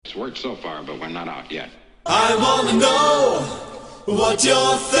It's worked so far, but we're not out yet. I wanna know what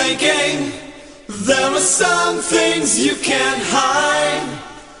you're thinking. There are some things you can't hide.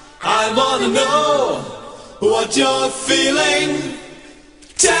 I wanna know what you're feeling.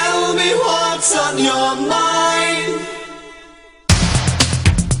 Tell me what's on your mind.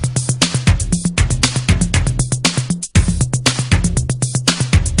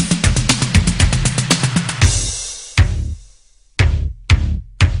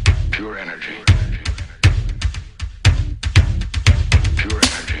 Pure energy. Pure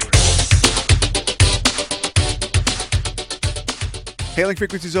energy. Hailing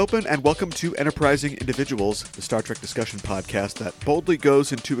frequencies open, and welcome to Enterprising Individuals, the Star Trek discussion podcast that boldly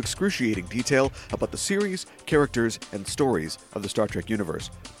goes into excruciating detail about the series, characters, and stories of the Star Trek universe.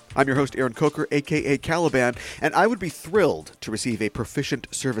 I'm your host, Aaron Coker, a.k.a. Caliban, and I would be thrilled to receive a Proficient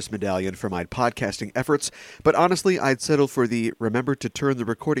Service Medallion for my podcasting efforts, but honestly, I'd settle for the Remember to Turn the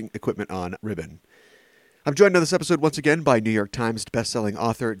Recording Equipment On ribbon. I'm joined on this episode once again by New York Times bestselling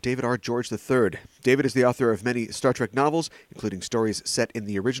author David R. George III. David is the author of many Star Trek novels, including stories set in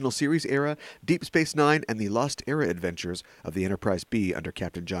the original series era, Deep Space Nine, and the Lost Era adventures of the Enterprise B under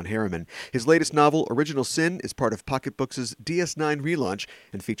Captain John Harriman. His latest novel, Original Sin, is part of Pocket Books' DS9 relaunch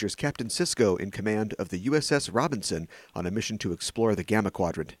and features Captain Sisko in command of the USS Robinson on a mission to explore the Gamma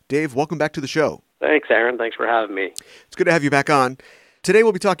Quadrant. Dave, welcome back to the show. Thanks, Aaron. Thanks for having me. It's good to have you back on. Today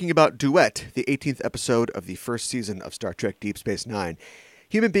we'll be talking about Duet, the 18th episode of the first season of Star Trek Deep Space Nine.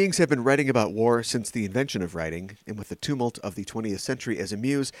 Human beings have been writing about war since the invention of writing, and with the tumult of the 20th century as a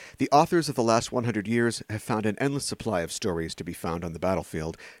muse, the authors of the last 100 years have found an endless supply of stories to be found on the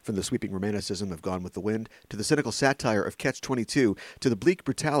battlefield, from the sweeping romanticism of Gone with the Wind, to the cynical satire of Catch-22, to the bleak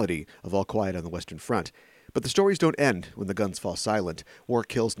brutality of All Quiet on the Western Front. But the stories don't end when the guns fall silent. War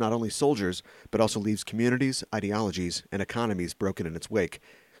kills not only soldiers, but also leaves communities, ideologies, and economies broken in its wake.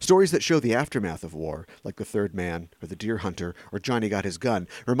 Stories that show the aftermath of war, like The Third Man, or The Deer Hunter, or Johnny Got His Gun,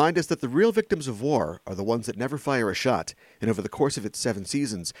 remind us that the real victims of war are the ones that never fire a shot. And over the course of its 7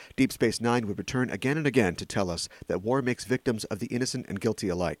 seasons, Deep Space Nine would return again and again to tell us that war makes victims of the innocent and guilty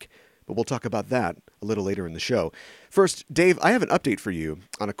alike. But we'll talk about that a little later in the show. First, Dave, I have an update for you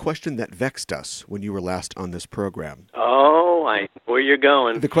on a question that vexed us when you were last on this program. Oh, I know where you're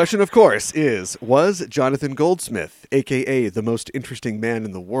going. The question, of course, is, was Jonathan Goldsmith, a.k.a. the most interesting man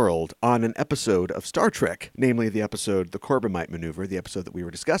in the world, on an episode of Star Trek, namely the episode The Corbomite Maneuver, the episode that we were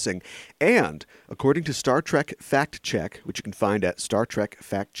discussing? And, according to Star Trek Fact Check, which you can find at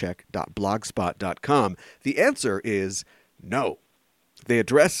startrekfactcheck.blogspot.com, the answer is no. They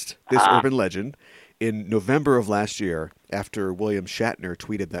addressed this urban legend in November of last year after William Shatner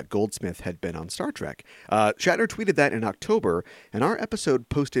tweeted that Goldsmith had been on Star Trek. Shatner tweeted that in October, and our episode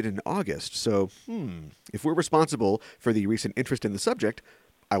posted in August. So, if we're responsible for the recent interest in the subject,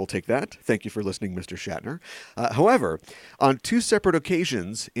 I will take that. Thank you for listening, Mr. Shatner. However, on 2 separate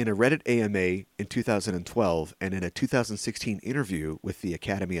occasions, in a Reddit AMA in 2012 and in a 2016 interview with the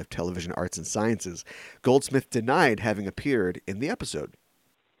Academy of Television Arts and Sciences, Goldsmith denied having appeared in the episode.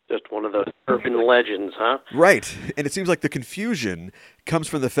 Just one of those urban legends, huh? Right. And it seems like the confusion comes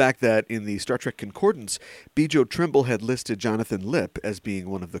from the fact that in the Star Trek Concordance, Bijo Trimble had listed Jonathan Lipp as being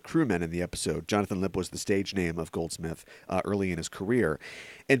one of the crewmen in the episode. Jonathan Lipp was the stage name of Goldsmith early in his career.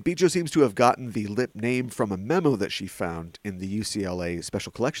 And Bijo seems to have gotten the Lipp name from a memo that she found in the UCLA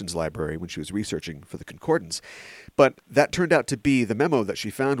Special Collections Library when she was researching for the Concordance. But that turned out to be, the memo that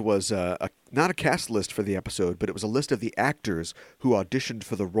she found was not a cast list for the episode, but it was a list of the actors who auditioned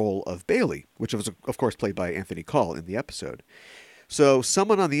for the role of Bailey, which was, of course, played by Anthony Call in the episode. So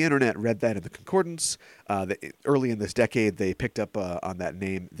someone on the internet read that in the Concordance. Early in this decade, they picked up on that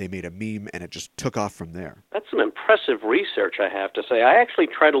name. They made a meme, and it just took off from there. That's some impressive research, I have to say. I actually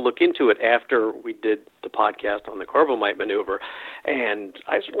tried to look into it after we did the podcast on the Corbomite Maneuver, and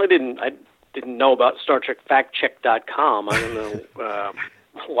I certainly didn't know about StarTrekFactCheck.com. I don't know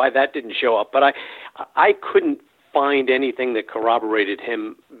why that didn't show up, but I couldn't find anything that corroborated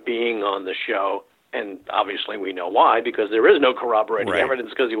him being on the show. And obviously we know why, because there is no corroborating evidence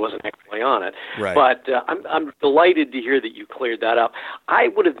because he wasn't actually on it. Right. But I'm delighted to hear that you cleared that up. I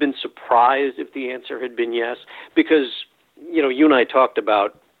would have been surprised if the answer had been yes, because, you know, you and I talked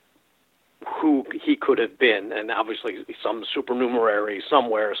about who he could have been, and obviously some supernumerary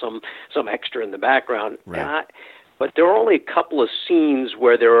somewhere, some extra in the background. Right. But there are only a couple of scenes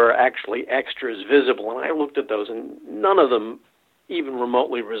where there are actually extras visible, and I looked at those, and none of them even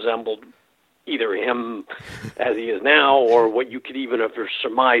remotely resembled either him as he is now or what you could even have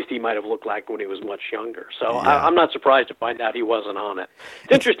surmised he might have looked like when he was much younger. So I'm not surprised to find out he wasn't on it.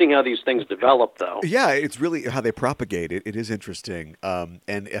 It's interesting how these things develop, though. Yeah, it's really how they propagate it. It is interesting.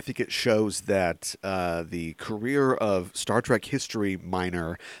 And I think it shows that the career of Star Trek history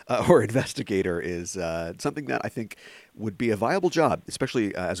minor or investigator is something that I think would be a viable job,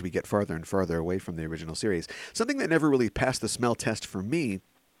 especially as we get farther and farther away from the original series. Something that never really passed the smell test for me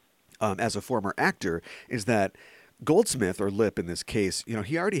as a former actor is that Goldsmith, or Lip in this case,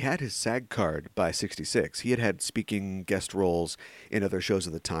 he already had his SAG card by 66. He had had speaking guest roles in other shows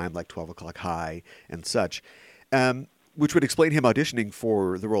of the time, like 12 O'Clock High and such, which would explain him auditioning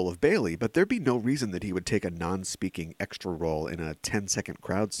for the role of Bailey, but there'd be no reason that he would take a non-speaking extra role in a 10-second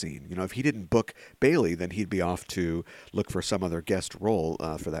crowd scene. If he didn't book Bailey, then he'd be off to look for some other guest role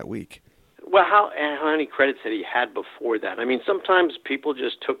for that week. Well, how many credits had he had before that? I mean, sometimes people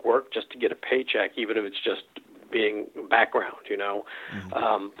just took work just to get a paycheck, even if it's just being background,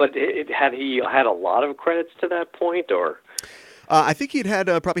 Mm-hmm. But had he had a lot of credits to that point, or? I think he'd had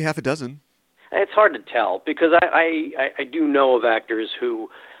probably half a dozen. It's hard to tell because I do know of actors who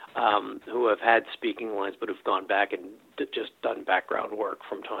have had speaking lines but have gone back and just done background work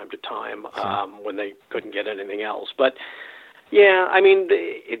from time to time when they couldn't get anything else. But yeah, I mean,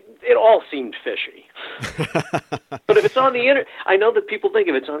 it all seemed fishy. But if it's on the internet, I know that people think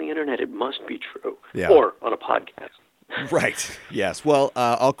if it's on the internet, it must be true. Yeah. Or on a podcast. Right. Yes. Well,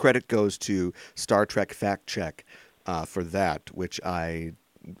 all credit goes to Star Trek Fact Check for that, which I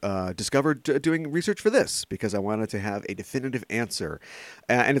discovered doing research for this because I wanted to have a definitive answer.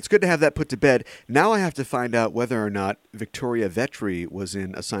 And it's good to have that put to bed. Now I have to find out whether or not Victoria Vetri was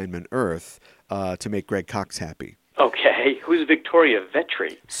in Assignment Earth to make Greg Cox happy. Okay, who's Victoria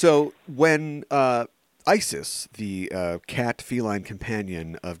Vetri? So when Isis, the cat feline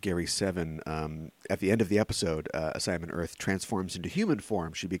companion of Gary Seven, at the end of the episode, Assignment Earth, transforms into human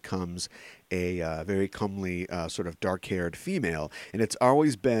form, she becomes a very comely, sort of dark-haired female. And it's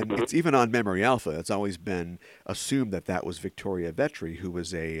always been, it's even on Memory Alpha, it's always been assumed that that was Victoria Vetri, who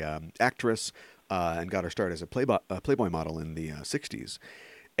was a actress and got her start as a Playboy model in the 60s.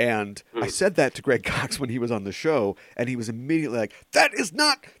 And I said that to Greg Cox when he was on the show, and he was immediately like, "That is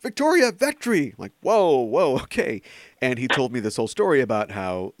not Victoria Vetri!" I'm like, whoa, okay. And he told me this whole story about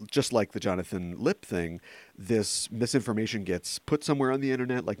how, just like the Jonathan Lip thing, this misinformation gets put somewhere on the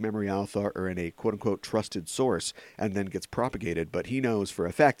internet, like Memory Alpha, or in a quote-unquote trusted source, and then gets propagated. But he knows for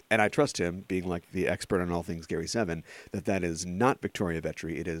a fact, and I trust him, being like the expert on all things Gary Seven, that that is not Victoria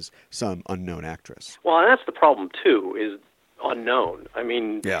Vetri. It is some unknown actress. Well, and that's the problem, too, is unknown. I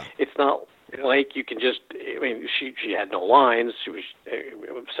mean, It's not like you can just, I mean, she had no lines. She was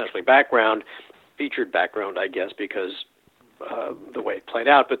essentially featured background, I guess, because the way it played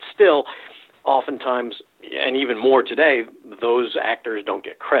out. But still, oftentimes, and even more today, those actors don't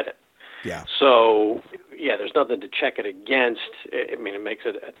get credit. Yeah. So, yeah, there's nothing to check it against. I mean, it makes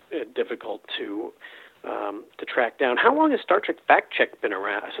it difficult to track down. How long has Star Trek Fact Check been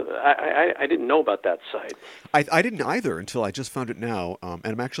around? So I didn't know about that site. I didn't either until I just found it now, and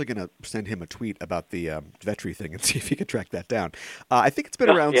I'm actually going to send him a tweet about the Vetri thing and see if he can track that down. I think it's been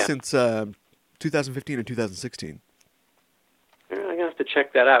around since 2015 and 2016. I'm going to have to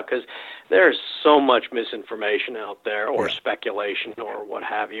check that out because there's so much misinformation out there or speculation or what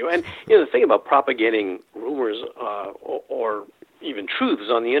have you. And the thing about propagating rumors or even truths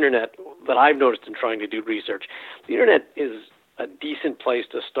on the internet that I've noticed in trying to do research, the internet is a decent place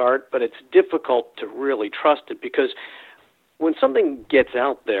to start, but it's difficult to really trust it because when something gets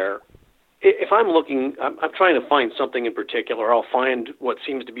out there, if I'm trying to find something in particular, I'll find what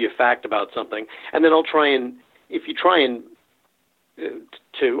seems to be a fact about something, and then if you try and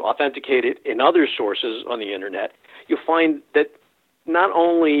to authenticate it in other sources on the internet, you'll find that not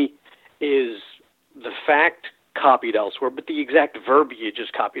only is the fact copied elsewhere, but the exact verbiage is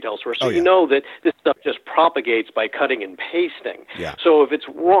copied elsewhere. So you know that this stuff just propagates by cutting and pasting. Yeah. So if it's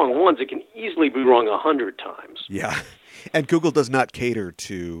wrong once, it can easily be wrong 100 times. Yeah. And Google does not cater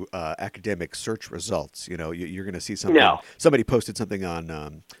to academic search results. You're going to see something. No. Somebody posted something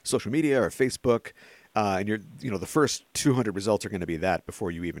on social media or Facebook, and the first 200 results are going to be that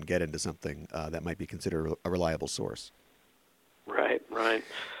before you even get into something that might be considered a reliable source. Right.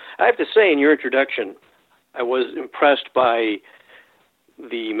 I have to say, in your introduction, I was impressed by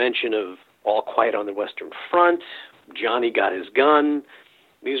the mention of All Quiet on the Western Front, Johnny Got His Gun.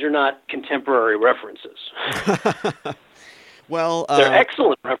 These are not contemporary references. Well, they're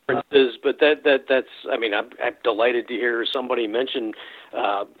excellent references, but that's. I mean, I'm delighted to hear somebody mention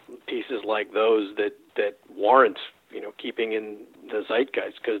pieces like those that warrant keeping in the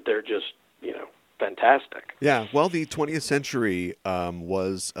zeitgeist because they're just fantastic. Yeah, well, the 20th century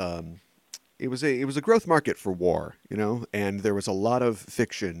was it was a growth market for war, and there was a lot of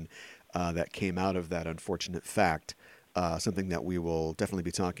fiction that came out of that unfortunate fact. Something that we will definitely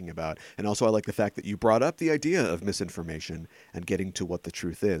be talking about. And also, I like the fact that you brought up the idea of misinformation and getting to what the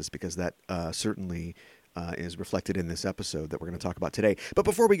truth is, because that certainly is reflected in this episode that we're going to talk about today. But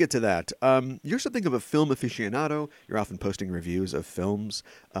before we get to that, you're something of a film aficionado. You're often posting reviews of films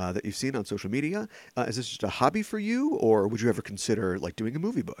that you've seen on social media. Is this just a hobby for you, or would you ever consider like doing a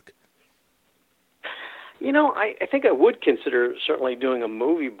movie book? I think I would consider certainly doing a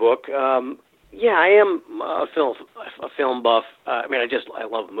movie book. Yeah, I am a film buff. I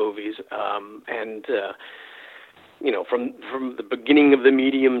love movies, and from the beginning of the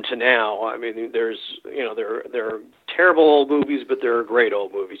medium to now. I mean, there are terrible old movies, but there are great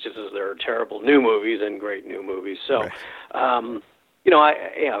old movies, just as there are terrible new movies and great new movies. So, Right. I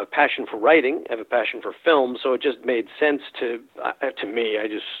have a passion for writing. I have a passion for film, so it just made sense to me. I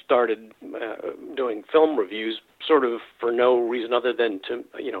just started doing film reviews sort of for no reason other than to,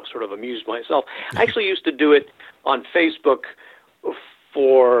 sort of amuse myself. I actually used to do it on Facebook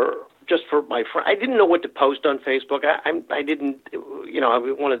for my friend. I didn't know what to post on Facebook. I didn't, I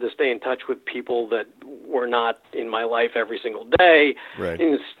wanted to stay in touch with people that were not in my life every single day, Right.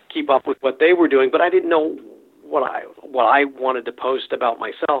 and keep up with what they were doing, but I didn't know what I wanted to post about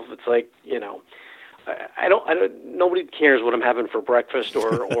myself. It's like, I don't. Nobody cares what I'm having for breakfast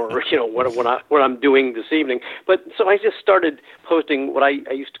or what I'm doing this evening. But so I just started posting what I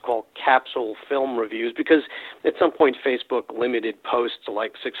used to call capsule film reviews, because at some point Facebook limited posts to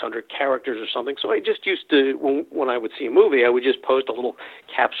like 600 characters or something. So I just used to, when I would see a movie, I would just post a little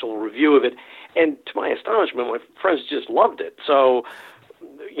capsule review of it, and to my astonishment, my friends just loved it. So,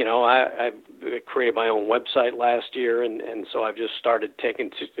 I created my own website last year, and so I've just started taking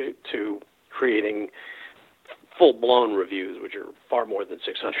to creating full-blown reviews, which are far more than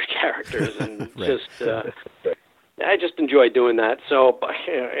 600 characters, and Right. I just enjoy doing that. So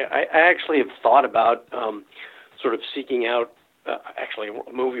I actually have thought about sort of seeking out actually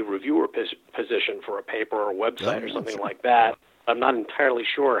a movie reviewer position for a paper or a website or something like that. I'm not entirely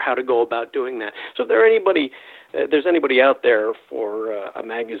sure how to go about doing that. So if there's anybody out there for a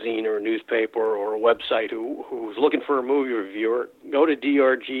magazine or a newspaper or a website who's looking for a movie reviewer, go to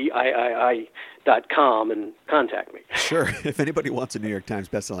drgii.com and contact me. Sure. If anybody wants a New York Times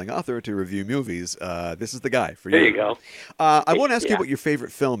bestselling author to review movies, this is the guy for you. There you go. I won't ask you what your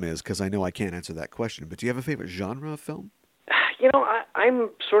favorite film is, because I know I can't answer that question, but do you have a favorite genre of film? I'm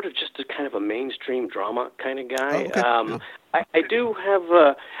sort of just a kind of a mainstream drama kind of guy. Oh, okay. I do have,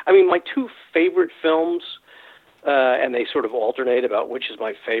 my two favorite films, and they sort of alternate about which is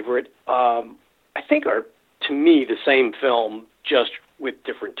my favorite, I think are, to me, the same film, just with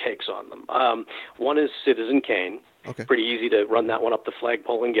different takes on them. One is Citizen Kane. Okay. Pretty easy to run that one up the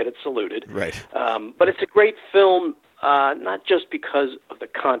flagpole and get it saluted. Right. But it's a great film, not just because of the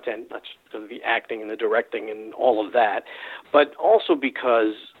content, not just because of the acting and the directing and all of that, but also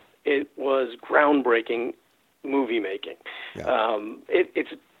because it was groundbreaking movie making. Yeah.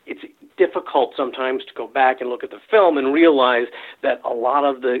 It's difficult sometimes to go back and look at the film and realize that a lot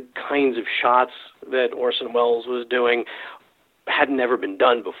of the kinds of shots that Orson Welles was doing had never been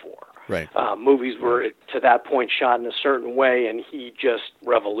done before. Right. Movies were, to that point, shot in a certain way, and he just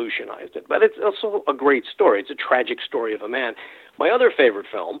revolutionized it. But it's also a great story. It's a tragic story of a man. My other favorite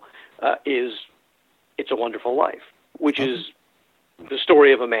film is It's a Wonderful Life, which is the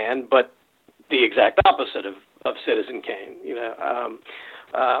story of a man, but the exact opposite of Citizen Kane.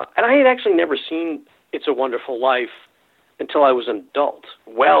 And I had actually never seen It's a Wonderful Life until I was an adult,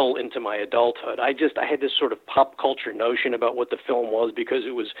 well into my adulthood. I had this sort of pop culture notion about what the film was because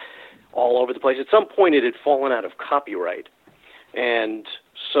it was all over the place. At some point, it had fallen out of copyright, and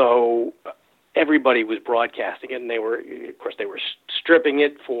so everybody was broadcasting it, and they were stripping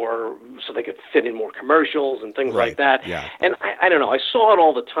it so they could fit in more commercials and things like that. Yeah. And I don't know. I saw it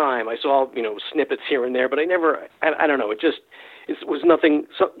all the time. I saw snippets here and there, but I never. I don't know. It was nothing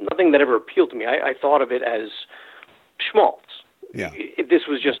that ever appealed to me. I thought of it as schmaltz. Yeah. This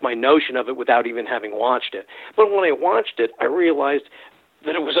was just my notion of it without even having watched it. But when I watched it, I realized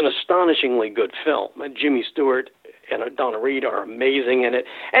that it was an astonishingly good film. And Jimmy Stewart and Donna Reed are amazing in it.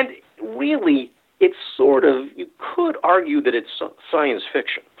 And really, it's sort of, you could argue that it's science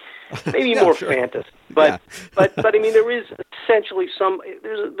fiction. Maybe more fantasy. But I mean, there is essentially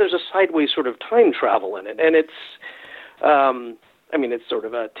there's a sideways sort of time travel in it. And it's, it's sort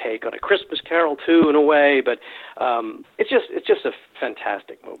of a take on A Christmas Carol too, in a way, but it's just a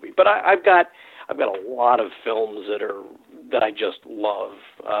fantastic movie. But I've got a lot of films that I just love.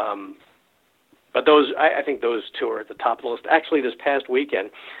 But I think those two are at the top of the list. Actually, this past weekend,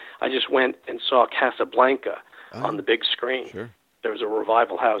 I just went and saw Casablanca on the big screen. Sure. There's a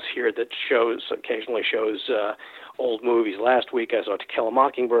revival house here that occasionally shows old movies. Last week I saw To Kill a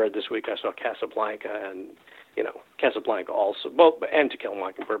Mockingbird. This week I saw Casablanca, and Casablanca also, and To Kill a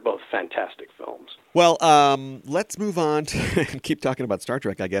Mockingbird, both fantastic films. Well, let's move on and keep talking about Star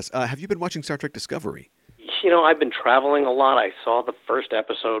Trek, I guess. Have you been watching Star Trek Discovery? I've been traveling a lot. I saw the first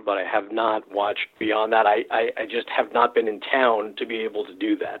episode, but I have not watched beyond that. I just have not been in town to be able to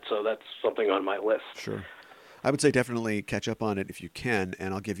do that, so that's something on my list. Sure. I would say definitely catch up on it if you can,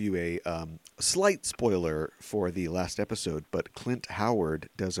 and I'll give you a slight spoiler for the last episode, but Clint Howard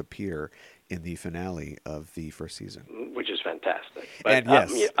does appear in the finale of the first season. Which is fantastic. But, and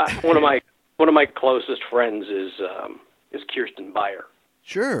yes. One of my closest friends is Kirsten Beyer.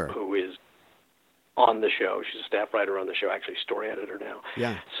 Sure. Who is on the show. She's a staff writer on the show, actually story editor now.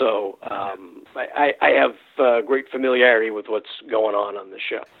 Yeah. So I have great familiarity with what's going on the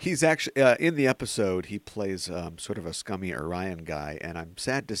show. He's actually, in the episode, he plays sort of a scummy Orion guy, and I'm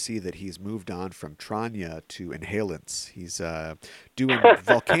sad to see that he's moved on from Tranya to inhalants. He's doing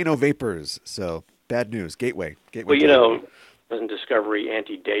volcano vapors, so bad news. Gateway. Well, doesn't Discovery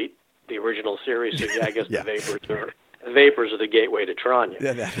antedate the original series? So yeah, I guess Yeah. The vapors are the gateway to Tranya.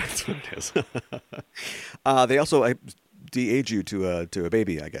 Yeah, that's what it is. They also de-age you to a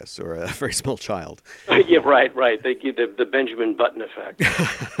baby, I guess, or a very small child. Yeah, right. They give the Benjamin Button effect.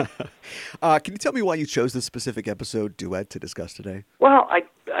 Can you tell me why you chose this specific episode, Duet, to discuss today? Well,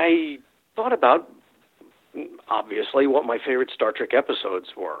 I thought about, obviously, what my favorite Star Trek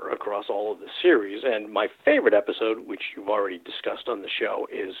episodes were across all of the series, and my favorite episode, which you've already discussed on the show,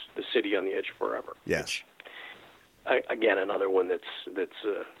 is The City on the Edge Forever. Yes. Again, another one that's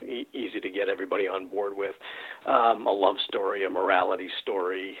easy to get everybody on board with. A love story, a morality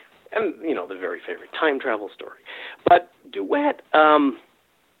story, and, the very favorite time travel story. But Duet,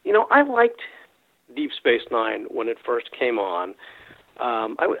 I liked Deep Space Nine when it first came on.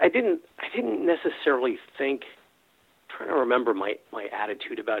 I didn't necessarily think, trying to remember my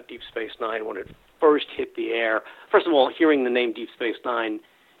attitude about Deep Space Nine when it first hit the air. First of all, hearing the name Deep Space Nine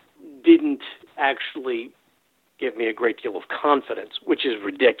didn't actually give me a great deal of confidence, which is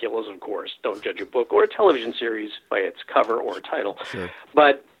ridiculous, of course. Don't judge a book or a television series by its cover or title. Sure.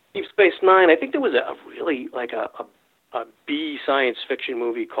 But Deep Space Nine, I think there was a really like a B science fiction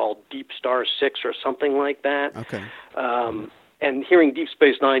movie called Deep Star 6 or something like that. Okay. And hearing Deep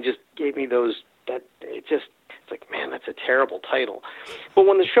Space Nine just gave me it's like, man, that's a terrible title. But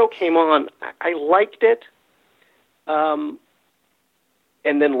when the show came on, I liked it.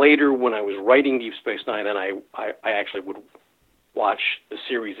 And then later, when I was writing Deep Space Nine, and I actually would watch the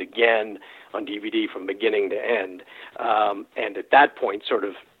series again on DVD from beginning to end. And at that point, sort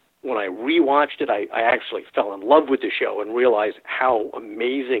of, when I rewatched it, I actually fell in love with the show and realized how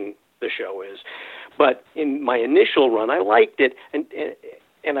amazing the show is. But in my initial run, I liked it, and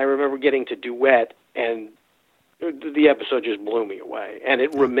I remember getting to Duet, and the episode just blew me away. And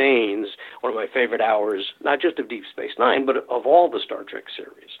it remains one of my favorite hours, not just of Deep Space Nine, but of all the Star Trek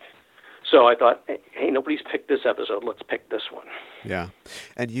series. So I thought, hey, nobody's picked this episode. Let's pick this one. Yeah.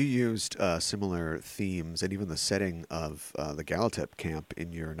 And you used similar themes and even the setting of the Galatep camp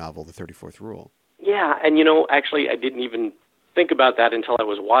in your novel, The 34th Rule. Yeah, and actually I didn't even think about that until I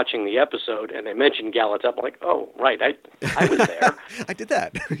was watching the episode, and they mentioned Galatep. I'm like, oh, right, I was there. I did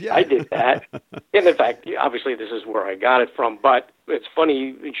that. Yeah. I did that. And in fact, obviously this is where I got it from, but it's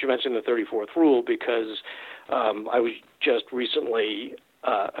funny you should mention the 34th Rule because I was just recently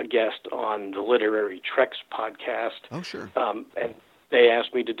a guest on the Literary Treks podcast. Oh, sure. And they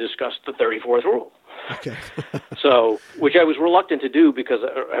asked me to discuss the 34th Rule. Okay. So, which I was reluctant to do because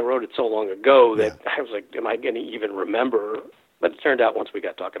I wrote it so long ago that I was like, am I going to even remember? But it turned out once we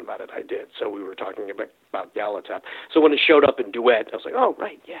got talking about it, I did. So we were talking about Galatep. So when it showed up in Duet, I was like, oh,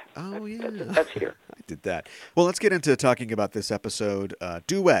 right, yeah. Oh, That's here. I did that. Well, let's get into talking about this episode,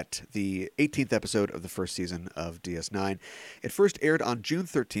 Duet, the 18th episode of the first season of DS9. It first aired on June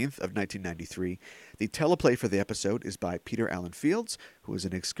 13th of 1993. The teleplay for the episode is by Peter Allen Fields, who is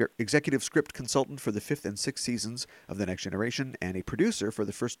an executive script consultant for the 5th and 6th seasons of The Next Generation and a producer for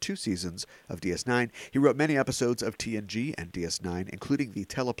the first 2 seasons of DS9. He wrote many episodes of TNG and DS9, including the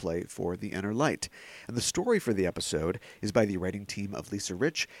teleplay for The Inner Light. And the story for the episode is by the writing team of Lisa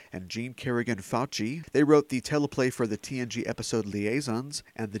Rich and Gene Kerrigan-Fauci. They wrote the teleplay for the TNG episode Liaisons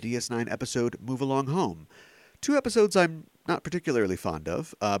and the DS9 episode Move Along Home. 2 episodes I'm not particularly fond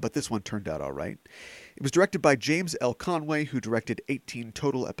of, but this one turned out all right. It was directed by James L. Conway, who directed 18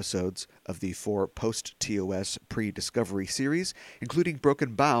 total episodes of the 4 post-TOS pre-Discovery series, including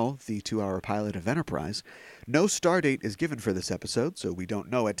Broken Bow, the 2-hour pilot of Enterprise. No star date is given for this episode, so we don't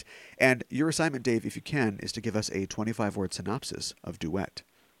know it. And your assignment, Dave, if you can, is to give us a 25-word synopsis of Duet.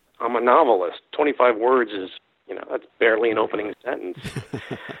 I'm a novelist. 25 words is, that's barely an opening sentence.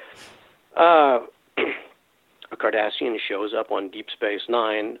 A Cardassian shows up on Deep Space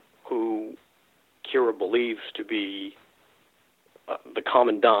Nine who Kira believes to be the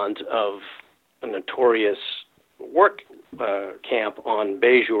commandant of a notorious work camp on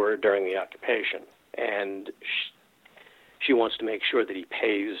Bajor during the occupation. And she wants to make sure that he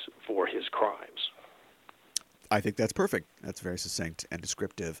pays for his crimes. I think that's perfect. That's very succinct and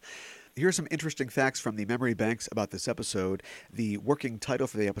descriptive. Here are some interesting facts from the memory banks about this episode. The working title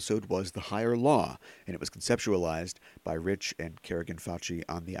for the episode was The Higher Law, and it was conceptualized by Rich and Kerrigan Fauci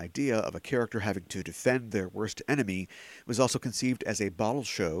on the idea of a character having to defend their worst enemy. It was also conceived as a bottle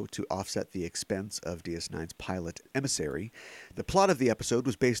show to offset the expense of DS9's pilot Emissary. The plot of the episode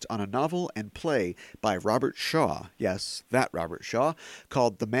was based on a novel and play by Robert Shaw, yes, that Robert Shaw,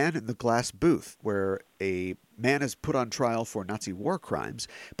 called The Man in the Glass Booth, where a man is put on trial for Nazi war crimes,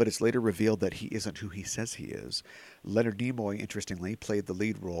 but it's later revealed that he isn't who he says he is. Leonard Nimoy, interestingly, played the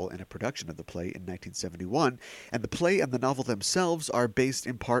lead role in a production of the play in 1971, and the play and the novel themselves are based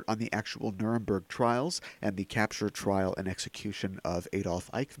in part on the actual Nuremberg trials and the capture, trial, and execution of Adolf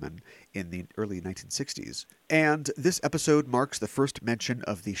Eichmann in the early 1960s. And this episode marks the first mention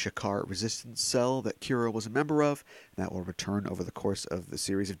of the Shakar resistance cell that Kira was a member of, and that will return over the course of the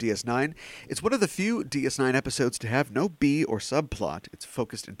series of DS9. It's one of the few DS9 episodes to have no B or subplot. It's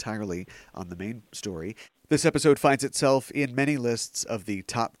focused entirely on the main story. This episode finds itself in many lists of the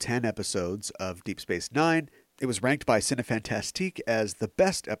top 10 episodes of Deep Space Nine. It was ranked by Cinefantastique as the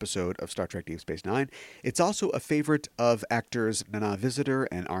best episode of Star Trek Deep Space Nine. It's also a favorite of actors Nana Visitor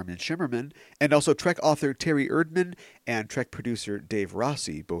and Armin Shimmerman, and also Trek author Terry Erdman and Trek producer Dave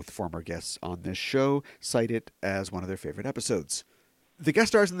Rossi, both former guests on this show, cite it as one of their favorite episodes. The guest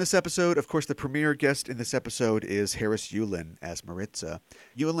stars in this episode, of course, the premier guest in this episode is Harris Yulin as Maritza.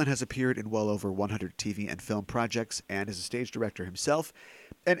 Yulin has appeared in well over 100 TV and film projects and is a stage director himself.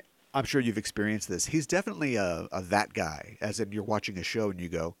 And I'm sure you've experienced this. He's definitely a that guy, as in you're watching a show and you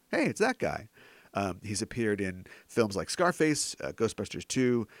go, hey, it's that guy. He's appeared in films like Scarface, Ghostbusters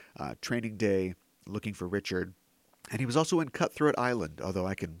 2, Training Day, Looking for Richard. And he was also in Cutthroat Island, although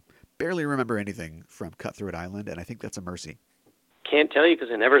I can barely remember anything from Cutthroat Island, and I think that's a mercy. Can't tell you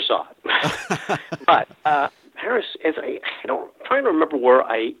because I never saw it. But Harris, I'm trying to remember where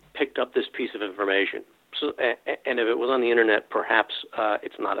I picked up this piece of information. So, and if it was on the internet, perhaps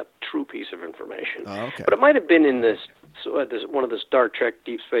it's not a true piece of information. Oh, okay. But it might have been in this one of the Star Trek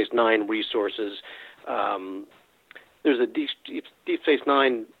Deep Space Nine resources. There's a Deep Space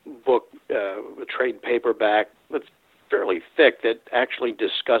Nine book, a trade paperback that's fairly thick that actually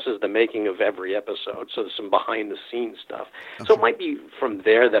discusses the making of every episode. So there's some behind-the-scenes stuff. Okay. So it might be from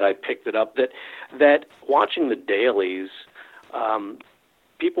there that I picked it up, that watching the dailies,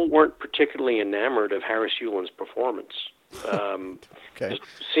 people weren't particularly enamored of Harris Yulin's performance. Okay.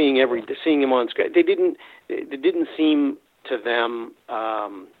 Seeing him on screen, it didn't seem to them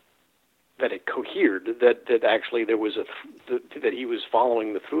that it cohered, that actually there was that he was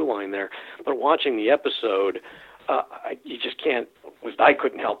following the through line there. But watching the episode, you just can't. I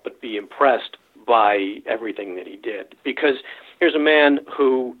couldn't help but be impressed by everything that he did, because here's a man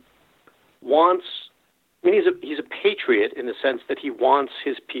who wants. I mean, he's a patriot in the sense that he wants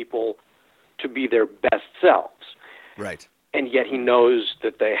his people to be their best selves. Right. And yet he knows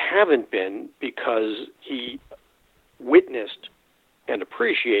that they haven't been, because he witnessed and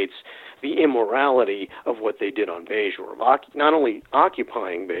appreciates the immorality of what they did on Bajor, not only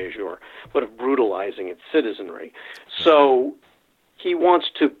occupying Bajor, but of brutalizing its citizenry. So he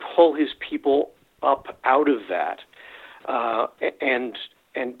wants to pull his people up out of that, and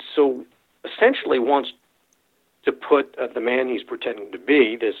so essentially wants to put the man he's pretending to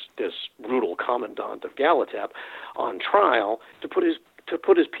be, this brutal commandant of Galatep, on trial, to put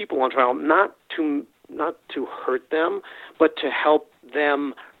his people on trial, not to hurt them, but to help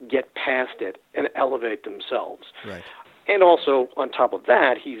them get past it and elevate themselves. Right. And also, on top of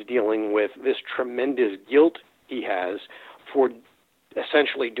that, he's dealing with this tremendous guilt he has for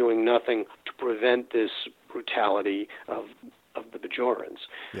essentially doing nothing to prevent this brutality of the Bajorans.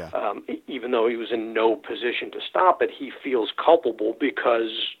 Yeah. Even though he was in no position to stop it, he feels culpable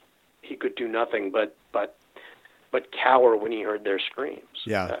because he could do nothing but but cower when he heard their screams.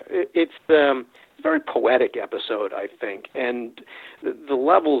 Yeah. It's a very poetic episode, I think, and the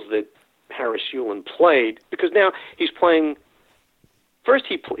levels that Harris Yulin played, because now he's playing. First,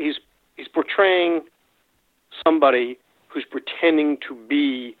 he's portraying somebody who's pretending to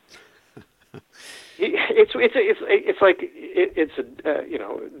be. It's like a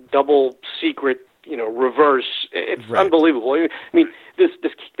double secret, reverse. It's right. Unbelievable. I mean, this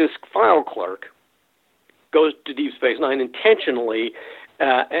file clerk goes to Deep Space Nine intentionally,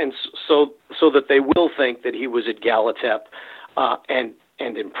 and so that they will think that he was at Galatep and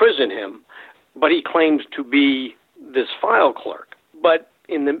imprison him. But he claims to be this file clerk. But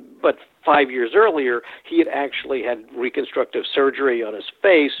 5 years earlier, he had actually had reconstructive surgery on his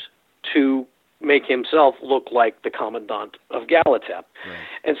face to make himself look like the commandant of Galatep. Right.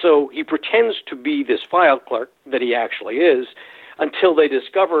 And so he pretends to be this file clerk that he actually is, until they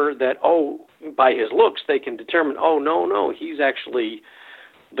discover that, by his looks, they can determine, no, he's actually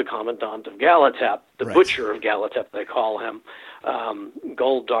the commandant of Galatep, the right. butcher of Galatep, they call him,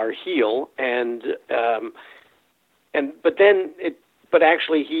 Goldar Heel, but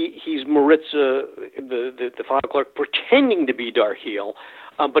actually he's Maritza, the file clerk, pretending to be Darheel,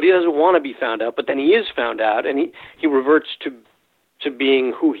 but he doesn't want to be found out. But then he is found out, and he reverts to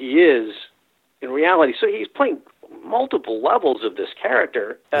being who he is in reality. So he's playing multiple levels of this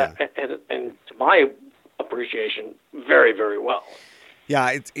character, and to my appreciation, very, very well.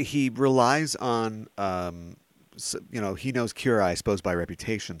 Yeah, he relies on, he knows Kira, I suppose, by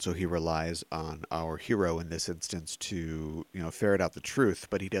reputation, so he relies on our hero in this instance to, ferret out the truth,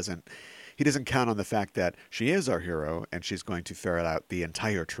 but he doesn't count on the fact that she is our hero and she's going to ferret out the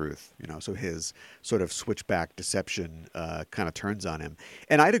entire truth, so his sort of switchback deception kind of turns on him.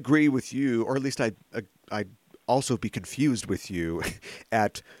 And I'd agree with you, or at least I'd also be confused with you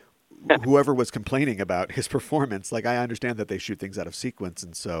at whoever was complaining about his performance. Like, I understand that they shoot things out of sequence,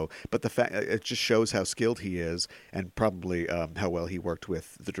 and so, but the fact, it just shows how skilled he is, and probably how well he worked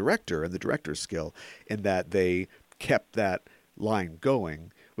with the director and the director's skill, in that they kept that line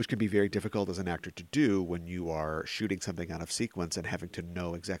going, which can be very difficult as an actor to do when you are shooting something out of sequence and having to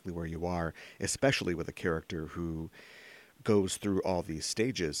know exactly where you are, especially with a character who goes through all these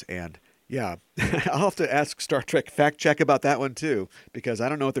stages. And yeah, I'll have to ask Star Trek Fact Check about that one too, because I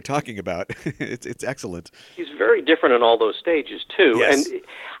don't know what they're talking about. It's excellent. He's very different in all those stages too. Yes.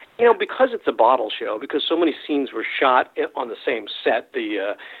 And because it's a bottle show, because so many scenes were shot on the same set,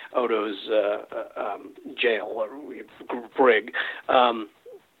 the Odo's jail or brig. I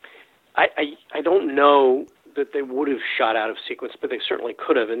don't know that they would have shot out of sequence, but they certainly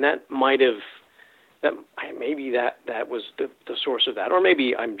could have, and that might have. Maybe that was the source of that, or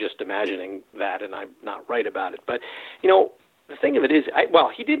maybe I'm just imagining that and I'm not right about it. But the thing of it is,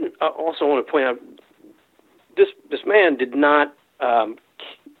 he didn't. Also, want to point out, this man did not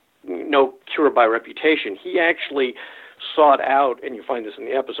know Kira by reputation. He actually sought out, and you find this in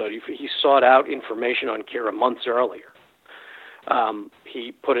the episode. He sought out information on Kira months earlier.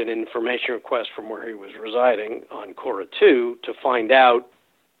 He put an information request from where he was residing on Cora 2 to find out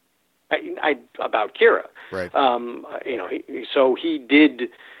about Kira. Right. So he did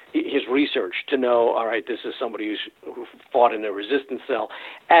his research to know, all right, this is somebody who fought in a resistance cell.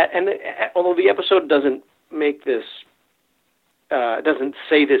 And although the episode doesn't make this, doesn't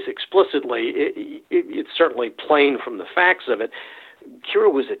say this explicitly, it's certainly plain from the facts of it.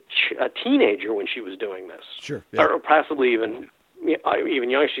 Kira was a teenager when she was doing this. Sure. Yeah. Or possibly even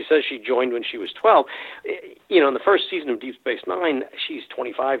young. She says she joined when she was 12. In the first season of Deep Space Nine, she's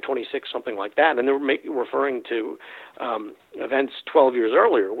 25, 26, something like that, and they're referring to events 12 years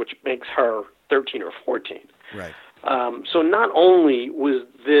earlier, which makes her 13 or 14. Right. So not only was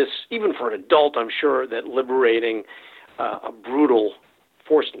this, even for an adult, I'm sure, that liberating a brutal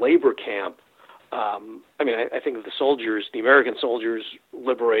forced labor camp. I think of the American soldiers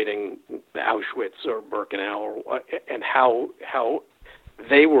liberating Auschwitz or Birkenau, and how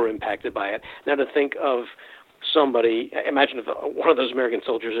they were impacted by it. Now to think of somebody, imagine if one of those American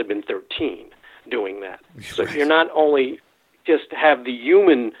soldiers had been 13 doing that. So you're not only just have the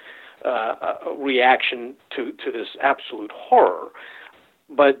human reaction to this absolute horror,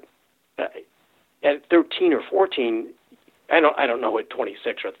 but at 13 or 14, I don't know at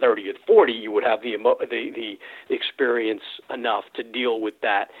 26 or 30, at 40, you would have the experience enough to deal with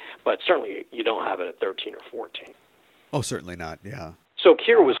that, but certainly you don't have it at 13 or 14. Oh, certainly not. Yeah. So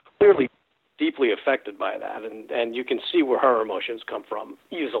Kira was clearly deeply affected by that, and you can see where her emotions come from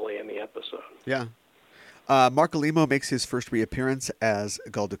easily in the episode. Yeah. Mark Alimo makes his first reappearance as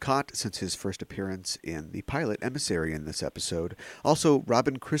Gul Dukat since his first appearance in the pilot Emissary in this episode. Also,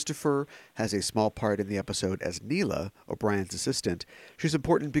 Robin Christopher has a small part in the episode as Neela, O'Brien's assistant. She's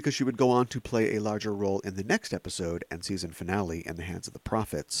important because she would go on to play a larger role in the next episode and season finale, In the Hands of the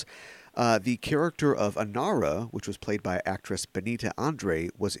Prophets. The character of Anara, which was played by actress Benita Andre,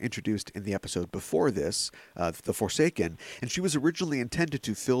 was introduced in the episode before this, The Forsaken, and she was originally intended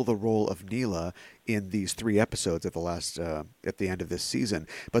to fill the role of Neela in these 3 episodes at the end of this season.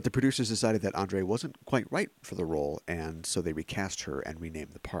 But the producers decided that Andre wasn't quite right for the role, and so they recast her and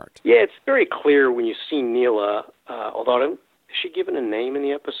renamed the part. Yeah, it's very clear when you see Neela, although is she given a name in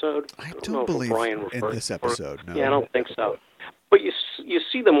the episode? I don't believe in this episode, no. Yeah, I don't think so. But you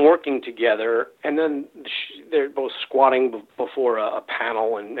see them working together, and then they're both squatting before a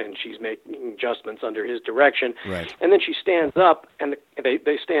panel, and she's making adjustments under his direction. Right. And then she stands up, and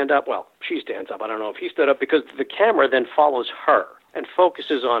they stand up. Well, she stands up. I don't know if he stood up, because the camera then follows her and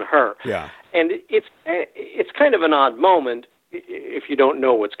focuses on her. Yeah. And it's kind of an odd moment if you don't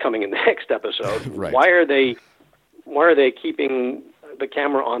know what's coming in the next episode. Right. Why are they keeping the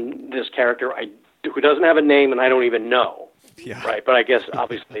camera on this character who doesn't have a name and I don't even know? Yeah. Right, but I guess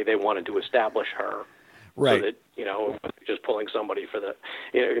obviously they wanted to establish her, right? So that it wasn't just pulling somebody for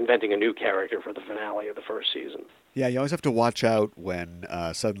inventing a new character for the finale of the first season. Yeah, you always have to watch out when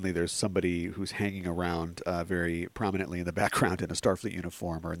suddenly there's somebody who's hanging around very prominently in the background in a Starfleet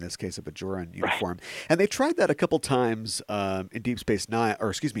uniform, or in this case a Bajoran uniform. Right. And they tried that a couple times in Deep Space Nine, or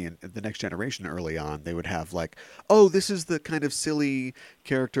excuse me, in The Next Generation early on. They would have like, oh, this is the kind of silly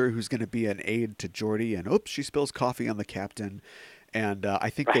character who's going to be an aide to Geordi, and oops, she spills coffee on the captain. And I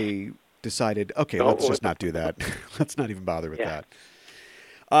think they decided, okay, let's just not do that. Let's not even bother with that.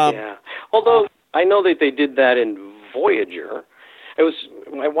 Yeah. Although I know that they did that in Voyager.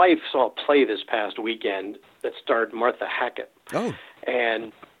 My wife saw a play this past weekend that starred Martha Hackett. Oh.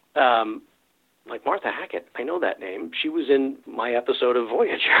 And like Martha Hackett, I know that name. She was in my episode of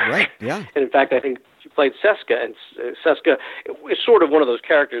Voyager. Right, yeah. And in fact, I think she played Seska, and Seska is sort of one of those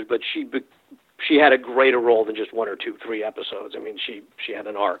characters, but she had a greater role than just 1 or 2, 3 episodes. I mean, she had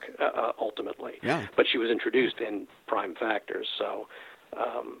an arc ultimately. Yeah. But she was introduced in Prime Factors, so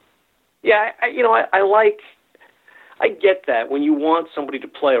I get that when you want somebody to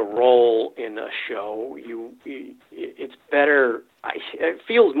play a role in a show, it's better. It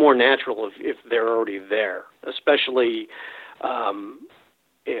feels more natural if they're already there, especially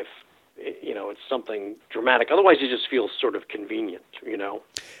if it's something dramatic. Otherwise, it just feels sort of convenient,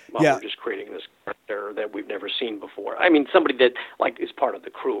 We're just creating this character that we've never seen before. I mean, somebody that is part of the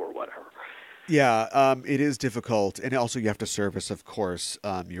crew or whatever. Yeah, it is difficult, and also you have to service, of course,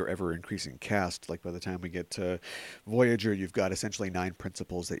 your ever-increasing cast. Like by the time we get to Voyager, you've got essentially 9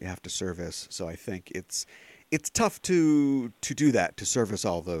 principals that you have to service. So I think it's tough to do that, to service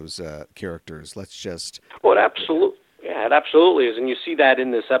all those characters. Let's just... Well, it absolutely is, and you see that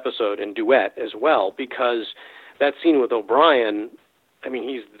in this episode in Duet as well, because that scene with O'Brien... I mean,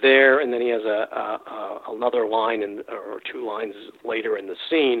 he's there, and then he has another line or 2 lines later in the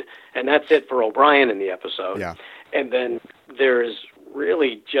scene, and that's it for O'Brien in the episode. Yeah. And then there's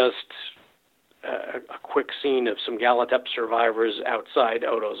really just a quick scene of some Galatep survivors outside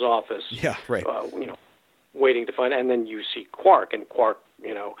Odo's office. Yeah, right. Waiting to find, and then you see Quark, and Quark,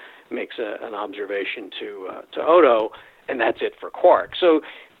 makes an observation to Odo, and that's it for Quark. So,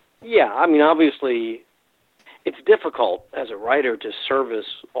 yeah, I mean, obviously, it's difficult as a writer to service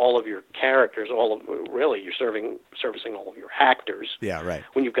all of your characters. You're servicing all of your actors. Yeah, right.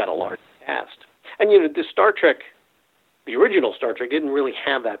 When you've got a large cast, and the original Star Trek didn't really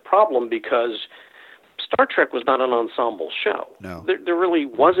have that problem because Star Trek was not an ensemble show. No, there really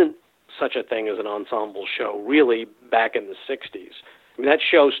wasn't such a thing as an ensemble show really back in the ’60s. I mean, that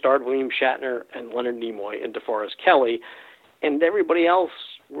show starred William Shatner and Leonard Nimoy and DeForest Kelley, and everybody else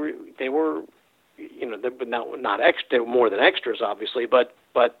they were. They were more than extras, obviously, but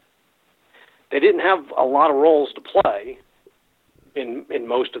they didn't have a lot of roles to play in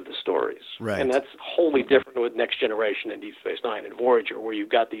most of the stories. Right. And that's wholly different with Next Generation and Deep Space Nine and Voyager, where you've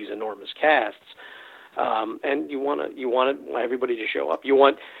got these enormous casts, and you want everybody to show up. You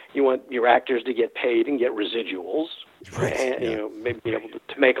want your actors to get paid and get residuals, right. And maybe be able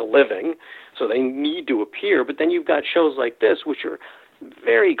to make a living. So they need to appear. But then you've got shows like this, which are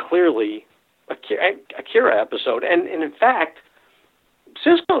very clearly a Kira episode, and in fact,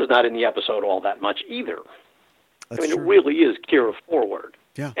 Sisko's not in the episode all that much either. That's true. It really is Kira forward,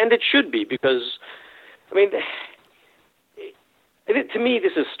 and it should be because, to me,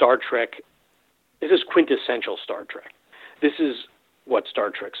 this is Star Trek. This is quintessential Star Trek. This is what Star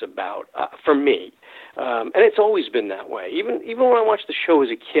Trek's about for me, and it's always been that way. Even when I watched the show as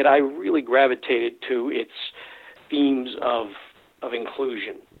a kid, I really gravitated to its themes of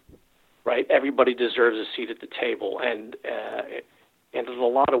inclusion. Right, everybody deserves a seat at the table, and in a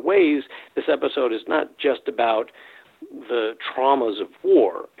lot of ways, this episode is not just about the traumas of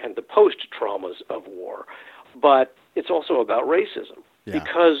war and the post-traumas of war, but it's also about racism. Yeah.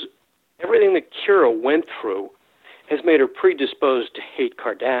 Because everything that Kira went through has made her predisposed to hate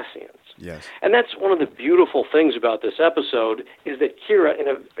Cardassians. Yes. And that's one of the beautiful things about this episode, is that Kira, in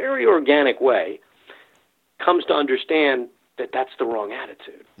a very organic way, comes to understand that that's the wrong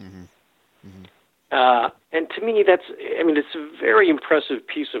attitude. Mm-hmm. Mm-hmm. And to me, it's a very impressive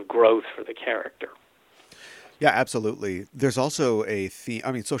piece of growth for the character. Yeah, absolutely. There's also a theme.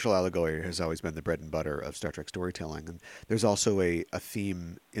 I mean, social allegory has always been the bread and butter of Star Trek storytelling. And there's also a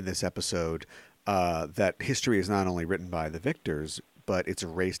theme in this episode that history is not only written by the victors, but it's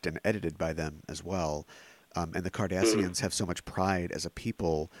erased and edited by them as well. And the Cardassians have so much pride as a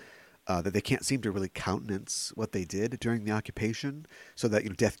people that they can't seem to really countenance what they did during the occupation, so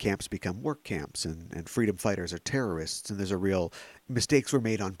that death camps become work camps, and freedom fighters are terrorists, and there's a real mistakes were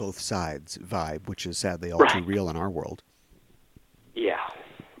made on both sides vibe, which is sadly all too real in our world. Yeah.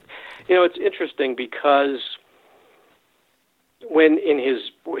 It's interesting because when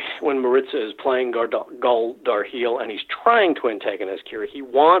Maritza is playing Gul Darhe'el and he's trying to antagonize Kira, he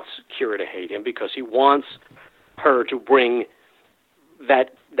wants Kira to hate him because he wants her to bring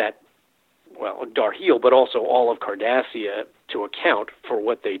that Darhe'el, but also all of Cardassia to account for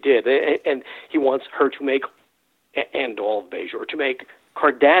what they did. And he wants her to make, and all of Bajor, to make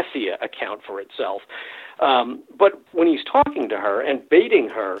Cardassia account for itself. But when he's talking to her and baiting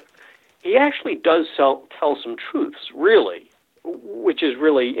her, he actually does tell some truths, really, which is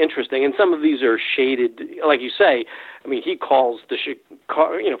really interesting. And some of these are shaded, like you say. I mean, he calls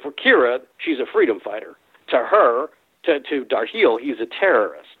for Kira, she's a freedom fighter. To her, to Darhe'el, he's a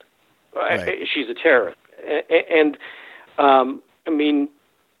terrorist. Right. She's a terrorist. And Kira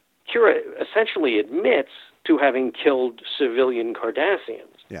essentially admits to having killed civilian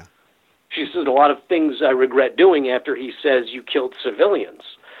Cardassians. Yeah. She says a lot of things I regret doing after he says you killed civilians.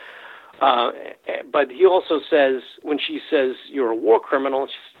 But he also says, when she says you're a war criminal,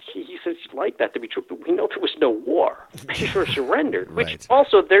 he says you'd like that to be true, but we know there was no war. Bajor surrendered, which Right.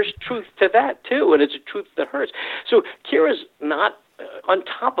 also there's truth to that too, and it's a truth that hurts. So Kira's not, on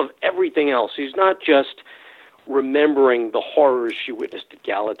top of everything else, she's not just remembering the horrors she witnessed at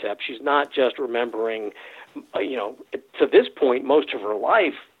Galatep. She's not just remembering, to this point, most of her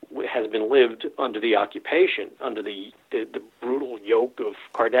life has been lived under the occupation, under the brutal yoke of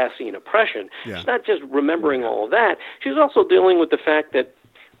Cardassian oppression. Yeah. She's not just remembering all of that. She's also dealing with the fact that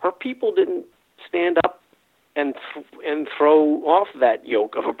her people didn't stand up and throw off that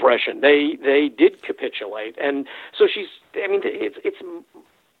yoke of oppression. They did capitulate, and so it's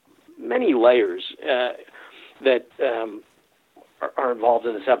many layers that are involved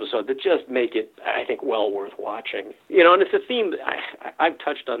in this episode that just make it, I think, well worth watching. And it's a theme that I've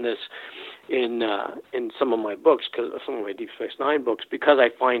touched on this in some of my books, some of my Deep Space Nine books, because I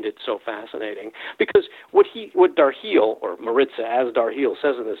find it so fascinating. Because what Darhe'el, or Maritza as Darhe'el,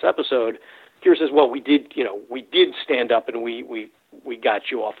 says in this episode, Kira says, "Well, we did stand up and we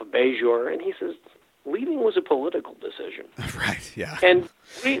got you off of Bajor," and he says, "Leaving was a political decision." Right. Yeah. And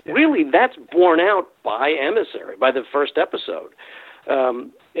really, that's borne out by Emissary, by the first episode.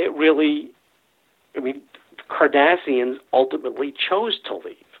 It really, Cardassians ultimately chose to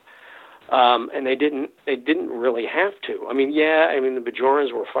leave. And they didn't really have to. The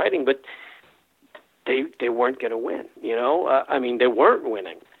Bajorans were fighting, but they weren't going to win. They weren't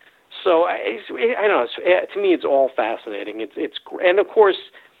winning. So I don't know. To me, it's all fascinating. It's and of course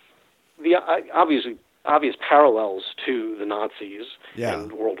the obvious parallels to the Nazis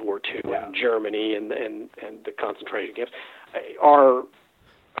and World War II and Germany and the concentration camps are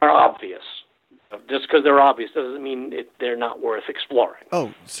obvious. Just because they're obvious doesn't mean they're not worth exploring.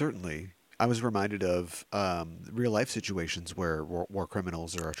 Oh, certainly. I was reminded of real-life situations where war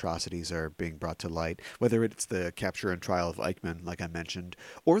criminals or atrocities are being brought to light, whether it's the capture and trial of Eichmann, like I mentioned,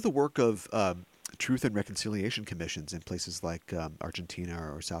 or the work of truth and reconciliation commissions in places like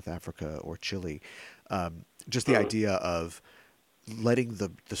Argentina or South Africa or Chile. Just the idea of letting the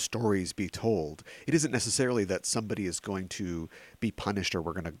stories be told. It isn't necessarily that somebody is going to be punished or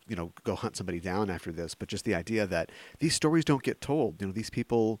we're going to go hunt somebody down after this, but just the idea that these stories don't get told. These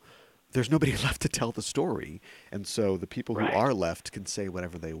people, there's nobody left to tell the story, and so the people who are left can say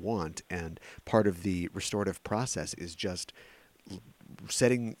whatever they want. And part of the restorative process is just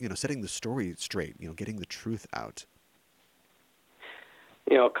setting the story straight. Getting the truth out.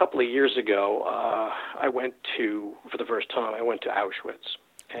 A couple of years ago, for the first time, I went to Auschwitz,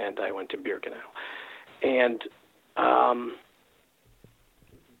 and I went to Birkenau. And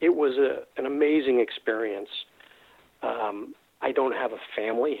it was an amazing experience. I don't have a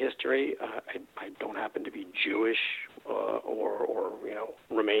family history. I don't happen to be Jewish or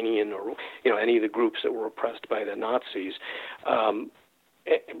Romanian or any of the groups that were oppressed by the Nazis, and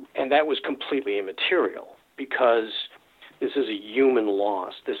that was completely immaterial because this is a human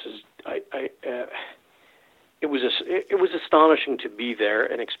loss. It was astonishing to be there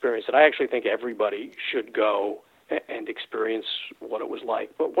and experience it. I actually think everybody should go and experience what it was like.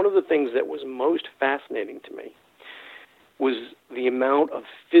 But one of the things that was most fascinating to me was the amount of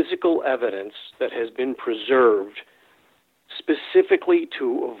physical evidence that has been preserved specifically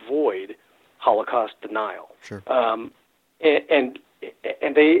to avoid Holocaust denial. Sure. And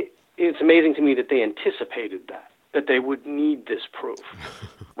it's amazing to me that they anticipated that they would need this proof,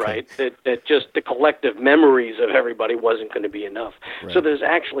 right? That just the collective memories of everybody wasn't going to be enough. Right. So there's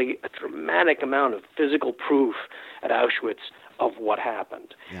actually a dramatic amount of physical proof at Auschwitz of what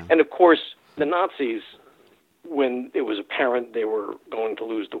happened. Yeah. And of course, the Nazis, when it was apparent they were going to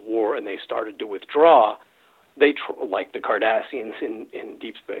lose the war and they started to withdraw, like the Cardassians in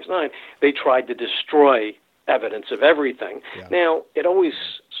Deep Space Nine, they tried to destroy evidence of everything. Yeah. Now, it always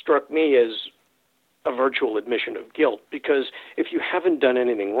struck me as a virtual admission of guilt, because if you haven't done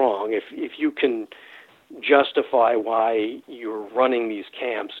anything wrong, if you can justify why you're running these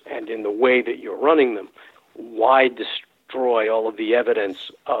camps and in the way that you're running them, why destroy all of the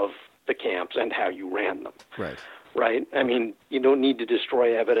evidence of the camps and how you ran them? Right. Right? I mean, you don't need to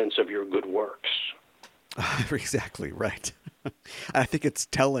destroy evidence of your good works. Exactly right. I think it's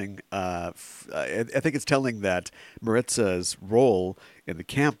telling. I think it's telling that Maritza's role in the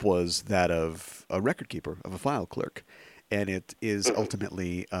camp was that of a record keeper, of a file clerk, and it is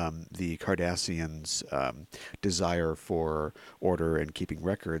ultimately the Cardassians' desire for order and keeping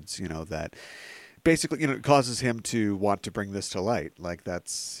records. That basically causes him to want to bring this to light. Like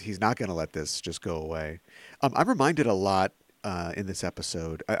he's not going to let this just go away. I'm reminded a lot in this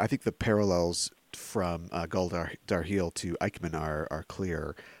episode. I think the parallels from Gul Darheel to Eichmann are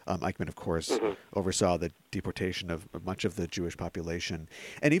clear. Eichmann, of course, oversaw the deportation of much of the Jewish population.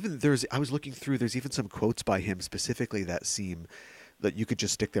 And even I was looking through, there's even some quotes by him specifically that seem that you could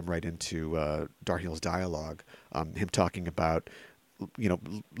just stick them right into Darheel's dialogue. Him talking about,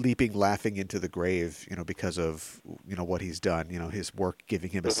 leaping, laughing into the grave, because of, what he's done, his work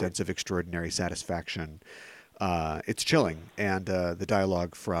giving him a sense of extraordinary satisfaction. It's chilling, and the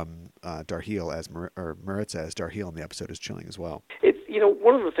dialogue from Darheel or Maritza as Darheel in the episode is chilling as well. It's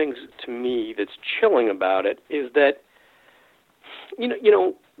one of the things to me that's chilling about it is that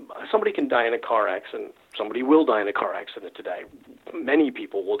somebody can die in a car accident. Somebody will die in a car accident today. Many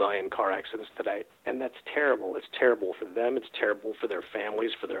people will die in car accidents today, and that's terrible. It's terrible for them. It's terrible for their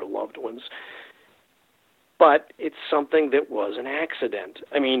families, for their loved ones. But it's something that was an accident.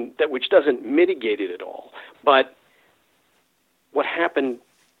 I mean, which doesn't mitigate it at all. But what happened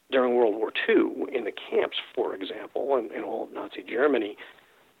during World War II in the camps, for example, in all of Nazi Germany,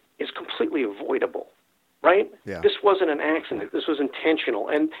 is completely avoidable, right? Yeah. This wasn't an accident. This was intentional.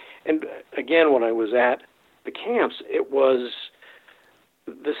 And again, when I was at the camps, it was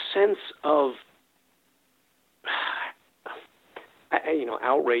the sense of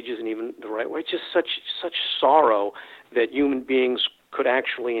outrage isn't even the right way. Just such sorrow that human beings could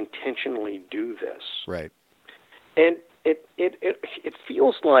actually intentionally do this. Right. And it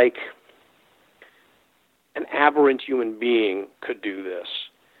feels like an aberrant human being could do this,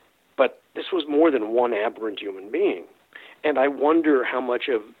 but this was more than one aberrant human being. And I wonder how much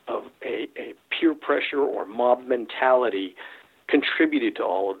of a peer pressure or mob mentality contributed to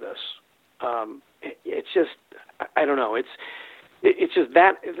all of this. It's just, I don't know. It's just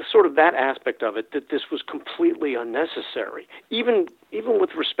that sort of that aspect of it, that this was completely unnecessary. Even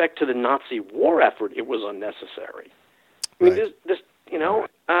with respect to the Nazi war effort, it was unnecessary. I mean, this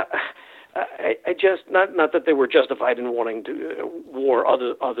I just not that they were justified in wanting to war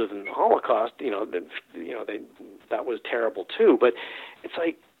other than the Holocaust. That was terrible too. But it's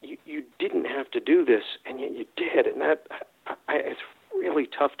like you didn't have to do this, and yet you did, and it's really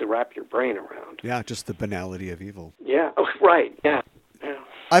tough to wrap your brain around. Yeah, just the banality of evil. Yeah. Oh, right. Yeah.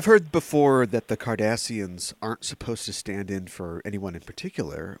 I've heard before that the Cardassians aren't supposed to stand in for anyone in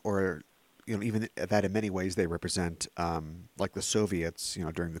particular, or even that in many ways they represent like the Soviets,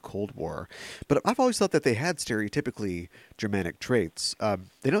 during the Cold War. But I've always thought that they had stereotypically Germanic traits.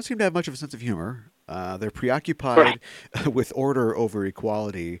 They don't seem to have much of a sense of humor. They're preoccupied with order over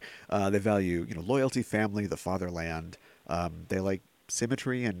equality. They value, loyalty, family, the fatherland. They like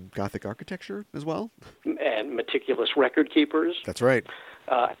symmetry and Gothic architecture as well. And meticulous record keepers. That's right.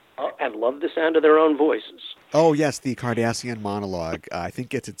 And love the sound of their own voices. Oh, yes, the Cardassian monologue, I think,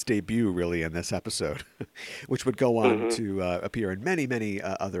 gets its debut, really, in this episode, which would go on to appear in many, many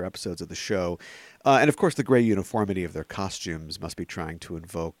other episodes of the show. And, of course, the gray uniformity of their costumes must be trying to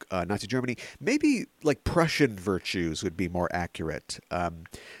invoke Nazi Germany. Maybe, like, Prussian virtues would be more accurate.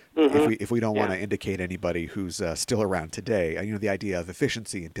 If we don't want to indicate anybody who's still around today, the idea of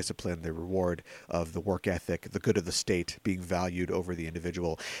efficiency and discipline, the reward of the work ethic, the good of the state being valued over the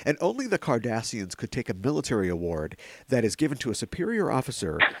individual. And only the Cardassians could take a military award that is given to a superior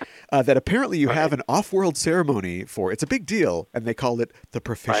officer that apparently you have an off-world ceremony for. It's a big deal, and they call it the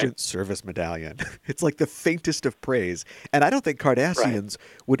Proficient Service Medallion. It's like the faintest of praise. And I don't think Cardassians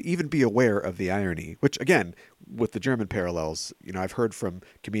would even be aware of the irony, which, again, with the German parallels, I've heard from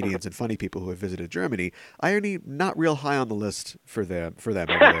comedians and funny people who have visited Germany, irony not real high on the list for them over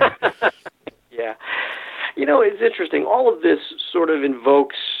there. Yeah. It's interesting. All of this sort of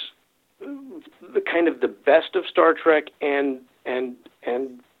invokes the kind of the best of Star Trek and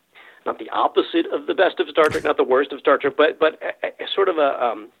not the opposite of the best of Star Trek, not the worst of Star Trek, but sort of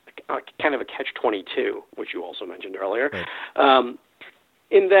a kind of a catch-22, which you also mentioned earlier,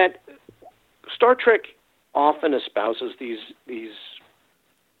 in that Star Trek often espouses these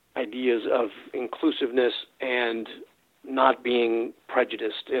ideas of inclusiveness and not being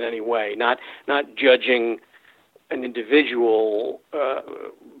prejudiced in any way, not judging an individual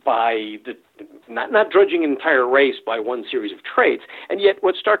by not judging an entire race by one series of traits. And yet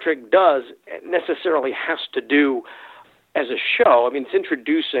what Star Trek does necessarily has to do as a show. I mean, it's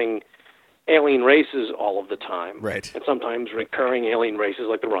introducing alien races all of the time. Right. And sometimes recurring alien races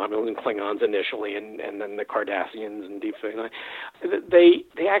like the Romulans and Klingons initially, and then the Cardassians and Deep Space Nine.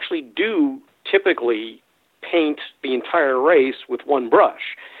 They actually do typically paint the entire race with one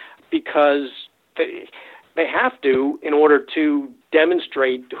brush because they have to in order to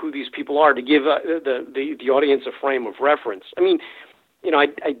demonstrate who these people are, to give the audience a frame of reference. I mean,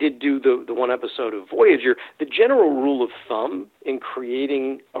 I did do the one episode of Voyager. The general rule of thumb in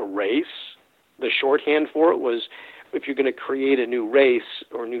creating a race, the shorthand for it was, if you're going to create a new race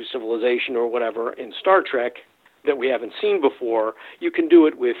or a new civilization or whatever in Star Trek that we haven't seen before, you can do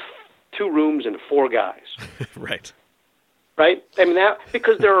it with 2 rooms and 4 guys. Right. Right? I mean, that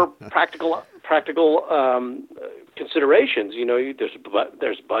because there are practical considerations.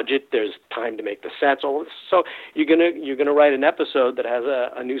 There's budget, there's time to make the sets, all this. So you're gonna write an episode that has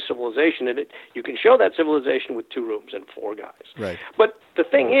a new civilization in it. You can show that civilization with 2 rooms and 4 guys. Right. But the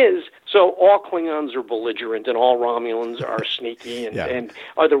thing is, so all Klingons are belligerent and all Romulans are sneaky and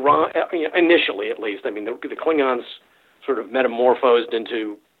are initially at least. I mean, the Klingons sort of metamorphosed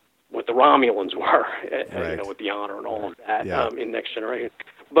into what the Romulans were, with the honor and all of that in Next Generation.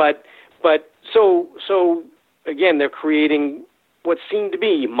 But so again, they're creating what seem to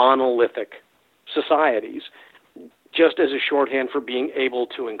be monolithic societies, just as a shorthand for being able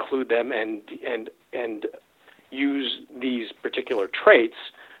to include them and use these particular traits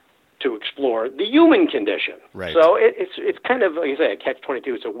to explore the human condition. Right. So it's kind of, like you say, a catch-22.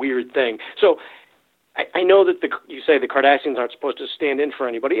 It's a weird thing. So I know that you say the Cardassians aren't supposed to stand in for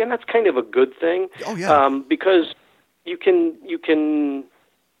anybody, and that's kind of a good thing. Oh yeah. Because you can use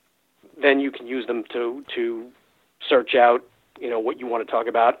them to search out what you want to talk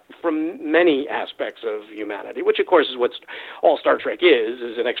about from many aspects of humanity, which of course is what all Star Trek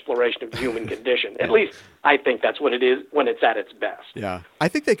is an exploration of the human condition. At least I think that's what it is when it's at its best. Yeah. I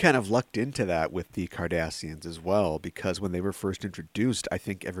think they kind of lucked into that with the Cardassians as well, because when they were first introduced, I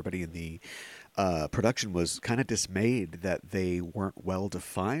think everybody in the production was kind of dismayed that they weren't well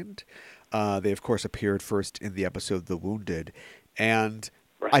defined. They, of course, appeared first in the episode The Wounded, and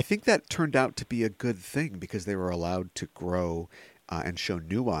I think that turned out to be a good thing because they were allowed to grow and show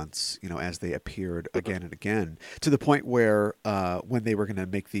nuance, as they appeared again and again, to the point where when they were going to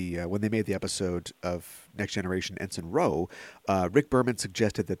make when they made the episode of Next Generation Ensign Ro, Rick Berman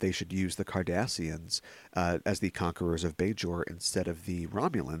suggested that they should use the Cardassians as the conquerors of Bajor instead of the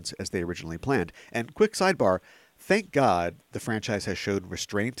Romulans as they originally planned. And quick sidebar, thank God the franchise has shown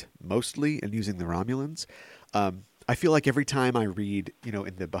restraint mostly in using the Romulans. I feel like every time I read,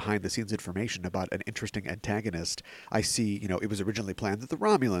 in the behind-the-scenes information about an interesting antagonist, I see, it was originally planned that the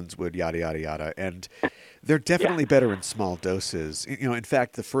Romulans would yada, yada, yada. And they're definitely better in small doses. In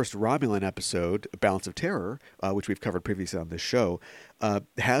fact, the first Romulan episode, Balance of Terror, which we've covered previously on this show,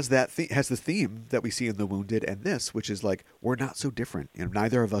 has has the theme that we see in The Wounded and this, which is like, we're not so different.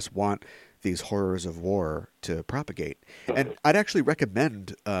 Neither of us want these horrors of war to propagate. And I'd actually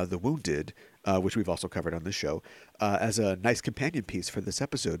recommend The Wounded, which we've also covered on this show, as a nice companion piece for this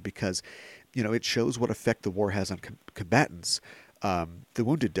episode because, it shows what effect the war has on combatants. The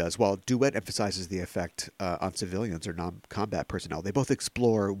Wounded does, while Duet emphasizes the effect on civilians or non-combat personnel. They both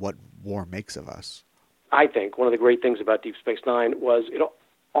explore what war makes of us. I think one of the great things about Deep Space Nine was it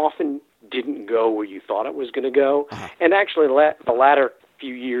often didn't go where you thought it was going to go. Uh-huh. And actually, the latter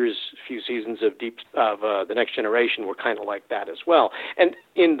few seasons of The Next Generation were kind of like that as well. And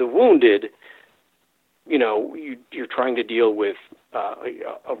in The Wounded, you're trying to deal with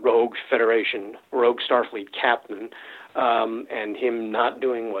a rogue Starfleet captain, and him not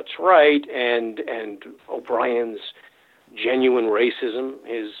doing what's right, and O'Brien's genuine racism,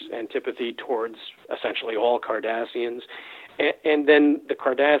 his antipathy towards essentially all Cardassians, and then the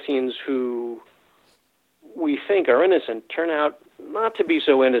Cardassians who we think are innocent turn out not to be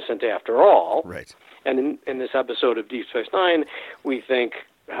so innocent after all. Right. And in this episode of Deep Space Nine, we think,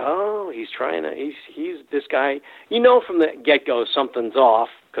 he's this guy. From the get-go something's off,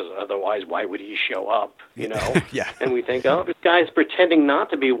 because otherwise why would he show up, Yeah. And we think, this guy's pretending not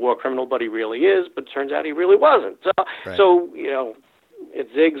to be a war criminal, but he really is, but it turns out he really wasn't. So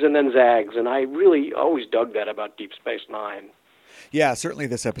it zigs and then zags, and I really always dug that about Deep Space Nine. Yeah, certainly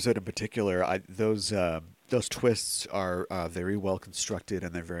this episode in particular, those twists are very well constructed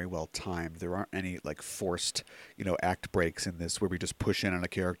and they're very well timed. There aren't any forced, act breaks in this where we just push in on a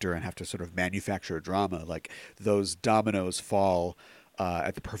character and have to sort of manufacture a drama. Like those dominoes fall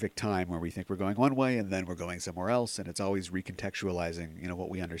at the perfect time where we think we're going one way and then we're going somewhere else, and it's always recontextualizing, what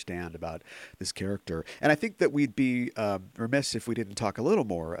we understand about this character. And I think that we'd be remiss if we didn't talk a little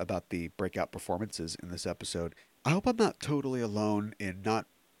more about the breakout performances in this episode. I hope I'm not totally alone in not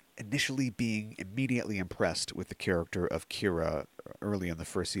initially being immediately impressed with the character of Kira early in the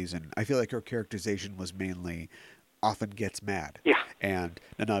first season. I feel like her characterization was mainly often gets mad. Yeah. And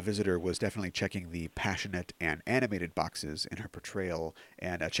Nana Visitor was definitely checking the passionate and animated boxes in her portrayal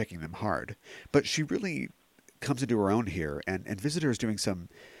and checking them hard. But she really comes into her own here, and Visitor is doing some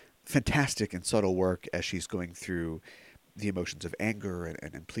fantastic and subtle work as she's going through the emotions of anger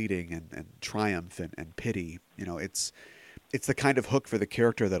and pleading and triumph and pity. It's the kind of hook for the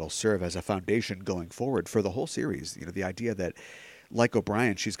character that'll serve as a foundation going forward for the whole series. The idea that, like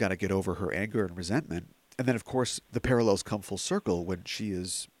O'Brien, she's got to get over her anger and resentment. And then, of course, the parallels come full circle when she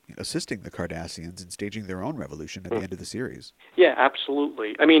is assisting the Cardassians in staging their own revolution at the end of the series. Yeah,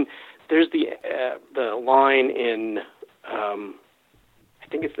 absolutely. I mean, there's the line in, I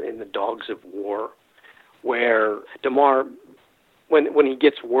think it's in The Dogs of War, where Damar, when he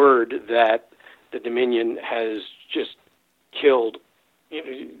gets word that the Dominion has just killed,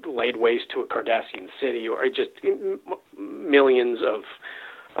 laid waste to a Cardassian city, or just millions of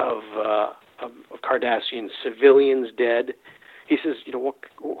Cardassian civilians dead. He says,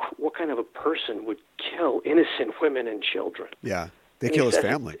 what kind of a person would kill innocent women and children? Yeah, they kill his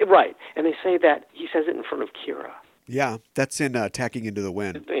family. Right, and they say that, he says it in front of Kira. Yeah, that's in Tacking into the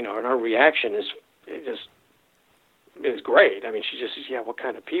Wind. And her reaction is great. I mean, she just says, what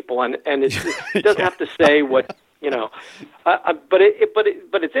kind of people? And it doesn't have to say what, but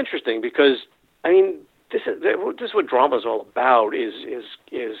it's interesting because, I mean, this is what drama is all about, is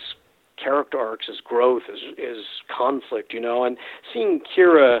character arcs, is growth, is conflict, and seeing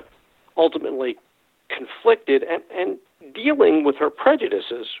Kira ultimately conflicted and dealing with her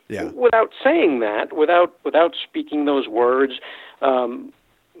prejudices without saying that, without speaking those words. I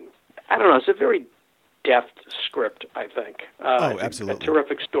don't know. It's a very deft script, I think. Absolutely. A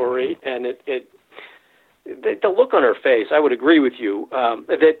terrific story, and the look on her face, I would agree with you,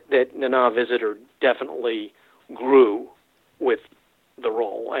 that Nana Visitor definitely grew with the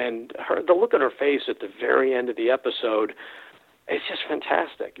role, and the look on her face at the very end of the episode, it's just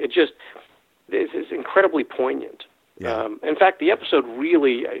fantastic. It just is incredibly poignant. Yeah. In fact, the episode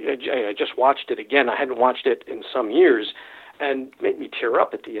really, I just watched it again. I hadn't watched it in some years, and made me tear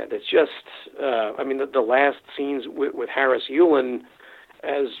up at the end. It's just, the last scenes with Harris Yulin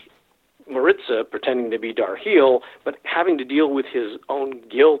as Maritza pretending to be Darhe'el, but having to deal with his own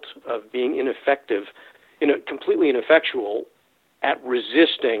guilt of being ineffective, completely ineffectual at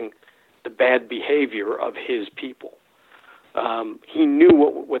resisting the bad behavior of his people. He knew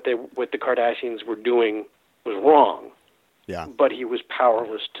what the Cardassians were doing was wrong, but he was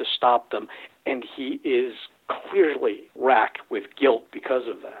powerless to stop them, and he is clearly racked with guilt because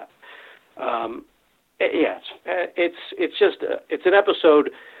of that. It's an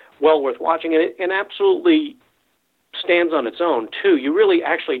episode well worth watching, and absolutely stands on its own, too. You really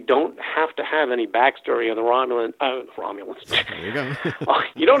actually don't have to have any backstory on the Romulans. There you go.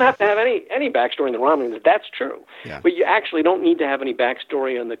 You don't have to have any backstory on the Romulans. That's true. Yeah. But you actually don't need to have any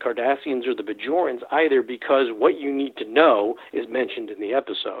backstory on the Cardassians or the Bajorans either, because what you need to know is mentioned in the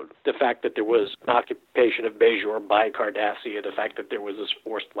episode. The fact that there was an occupation of Bajor by Cardassia, the fact that there was this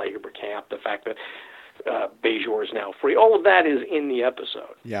forced labor camp, the fact that Bajor is now free. All of that is in the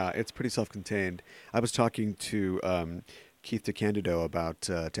episode. Yeah, it's pretty self-contained. I was talking to Keith DeCandido about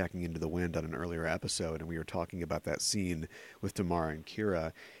Tacking Into the Wind on an earlier episode, and we were talking about that scene with Tamara and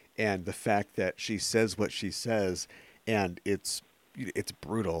Kira, and the fact that she says what she says, and it's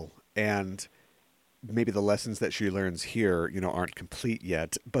brutal, and maybe the lessons that she learns here, aren't complete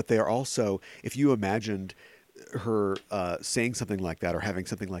yet, but they are also, if you imagined her saying something like that or having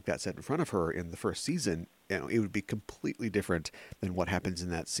something like that said in front of her in the first season, it would be completely different than what happens in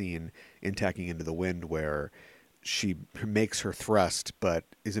that scene in Tacking Into the Wind, where she makes her thrust but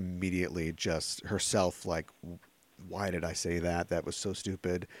is immediately just herself like, why did I say that? That was so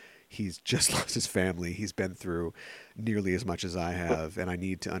stupid. He's just lost his family. He's been through nearly as much as I have, and I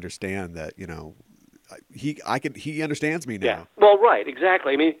need to understand that, he understands me now. Yeah. Well, right,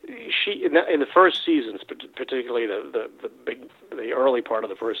 exactly. I mean, she in the first seasons, particularly the early part of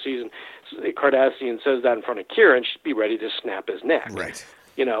the first season, Cardassian says that in front of Kira, and she'd be ready to snap his neck. Right.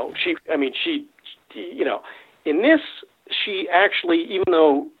 In this, she actually, even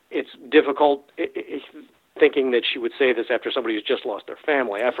though it's difficult, thinking that she would say this after somebody who's just lost their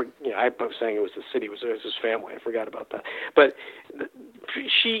family. I was saying it was the city, it was his family. I forgot about that. But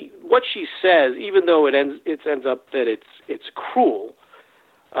what she says, even though it ends up that it's cruel,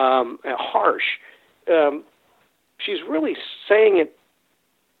 and harsh, she's really saying it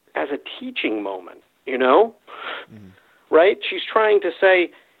as a teaching moment. Right? She's trying to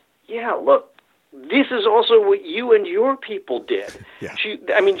say, yeah, look, this is also what you and your people did. Yeah.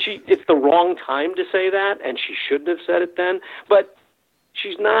 It's the wrong time to say that, and she shouldn't have said it then, but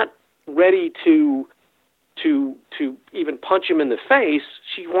she's not ready to even punch him in the face.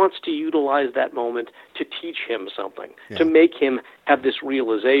 She wants to utilize that moment to teach him something, to make him have this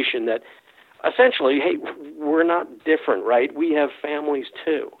realization that essentially, hey, we're not different, right? We have families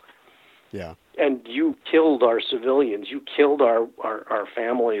too. Yeah. And you killed our civilians. You killed our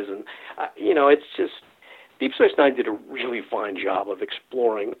families. And, it's just, Deep Space Nine did a really fine job of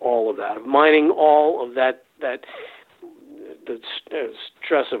exploring all of that, of mining all of that the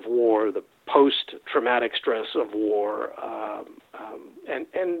stress of war, the post-traumatic stress of war,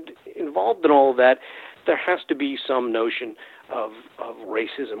 and involved in all of that, there has to be some notion of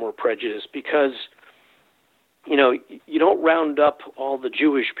racism or prejudice, because you don't round up all the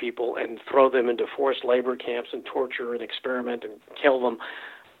Jewish people and throw them into forced labor camps and torture and experiment and kill them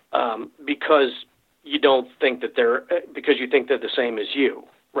because you think that they're the same as you,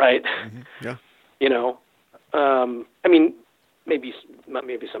 right? Mm-hmm. Yeah.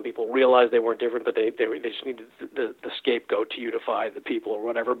 Maybe some people realized they weren't different, but they just needed the scapegoat to unify the people or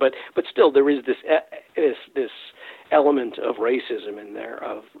whatever. But still, there is this element of racism in there,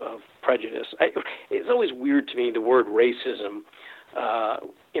 of prejudice. It's always weird to me, the word racism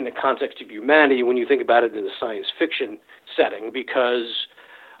in the context of humanity when you think about it in a science fiction setting, because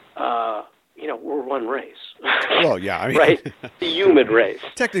we're one race. Well, yeah, right? The human race.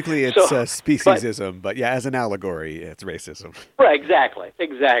 Technically, it's speciesism, but as an allegory, it's racism. Right, exactly.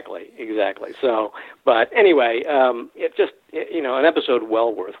 So, but anyway, it's just, an episode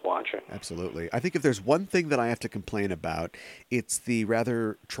well worth watching. Absolutely. I think if there's one thing that I have to complain about, it's the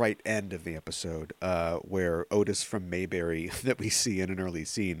rather trite end of the episode, where Otis from Mayberry, that we see in an early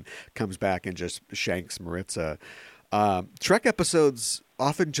scene, comes back and just shanks Maritza. Trek episodes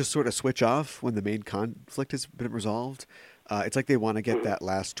often just sort of switch off when the main conflict has been resolved. It's like they want to get that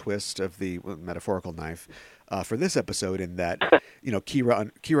last twist of the metaphorical knife for this episode, in that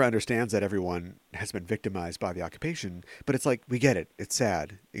Kira understands that everyone has been victimized by the occupation, but it's like, we get it, it's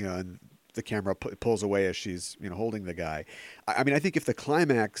sad, and the camera pulls away as she's holding the guy. I think if the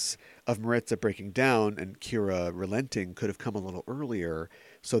climax of Maritza breaking down and Kira relenting could have come a little earlier,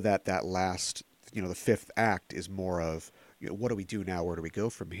 so that last the fifth act is more of, what do we do now? Where do we go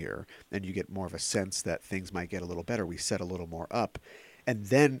from here? And you get more of a sense that things might get a little better. We set a little more up. And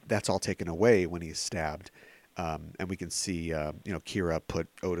then that's all taken away when he's stabbed. And we can see, Kira put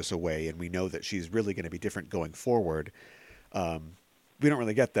Otis away, and we know that she's really going to be different going forward. We don't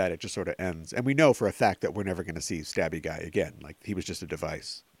really get that. It just sort of ends. And we know for a fact that we're never going to see Stabby Guy again. Like, he was just a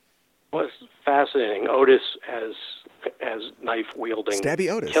device. Well, it's fascinating. Otis as knife-wielding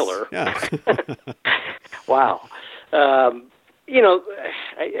Stabby Otis. Killer. Yeah. Wow.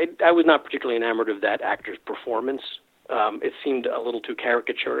 I was not particularly enamored of that actor's performance. It seemed a little too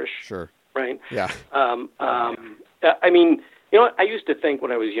caricaturish. Sure. Right? Yeah. I mean, I used to think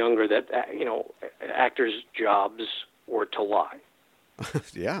when I was younger that, actors' jobs were to lie.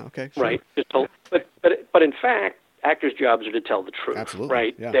 Yeah, okay. Sure. Right? But in fact, actors' jobs are to tell the truth. Absolutely.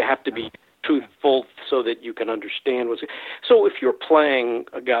 Right? Yeah. They have to be truthful so that you can understand what's... So if you're playing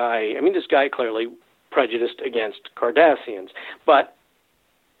a guy, I mean, this guy clearly prejudiced against Cardassians, but,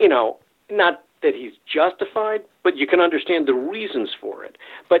 not that he's justified, but you can understand the reasons for it.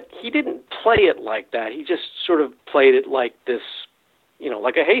 But he didn't play it like that. He just sort of played it like this,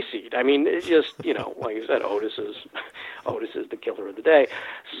 like a hayseed. I mean, it just, like you said, Otis is the killer of the day.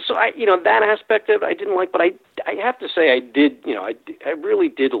 So that aspect of it I didn't like, but I have to say I did, I really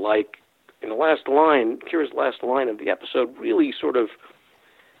did like, in the last line, Kira's last line of the episode really sort of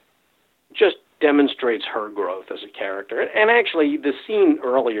just demonstrates her growth as a character. And actually, the scene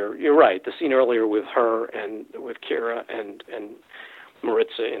earlier, you're right, the scene earlier with her and with Kira and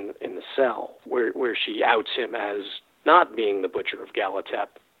Maritza in the cell, where she outs him as not being the butcher of Galatep,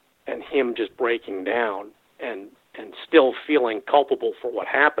 and him just breaking down and still feeling culpable for what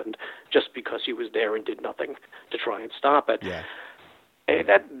happened just because he was there and did nothing to try and stop it. Yeah.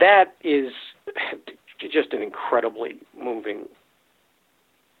 That is just an incredibly moving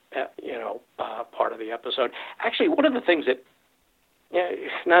part of the episode. Actually, one of the things that,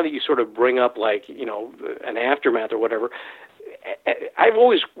 now that you sort of bring up, like, an aftermath or whatever, I've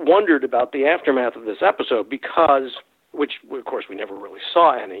always wondered about the aftermath of this episode because, which, of course, we never really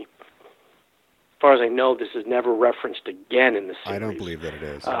saw any. As far as I know, this is never referenced again in the series. I don't believe that it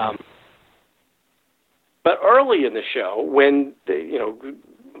is. But early in the show, when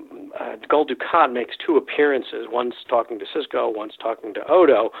Gul Dukat makes two appearances, one's talking to Cisco, one's talking to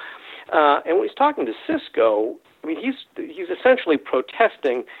Odo, and when he's talking to Cisco, I mean, he's essentially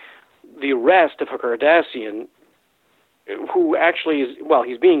protesting the arrest of a Cardassian who actually is, well,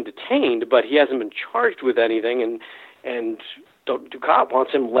 he's being detained, but he hasn't been charged with anything, and Dukat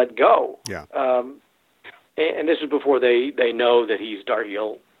wants him let go. Yeah. And this is before they know that he's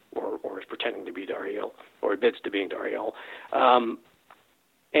Darhiel, or is pretending to be Darhiel, or admits to being Darhiel.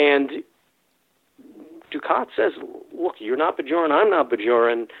 And Dukat says, look, you're not Bajoran, I'm not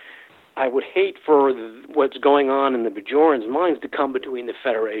Bajoran. I would hate for what's going on in the Bajorans' minds to come between the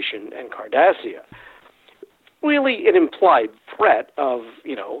Federation and Cardassia. Really an implied threat of,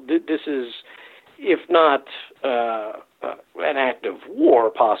 this is, if not an act of war,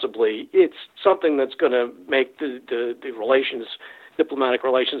 possibly, it's something that's going to make the relations, diplomatic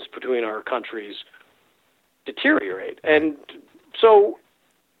relations between our countries deteriorate. And so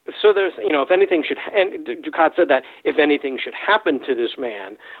there's, if anything should, and Dukat said that if anything should happen to this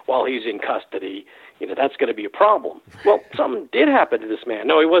man while he's in custody, that's going to be a problem. Well, something did happen to this man.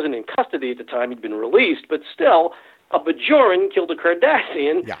 No, he wasn't in custody at the time. He'd been released, but still, a Bajoran killed a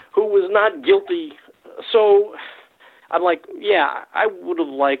Cardassian who was not guilty. So I'm like, yeah, I would have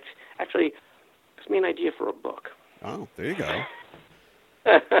liked, actually, gives me an idea for a book. Oh, there you go.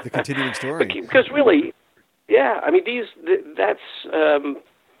 The continuing story. Because really, I mean,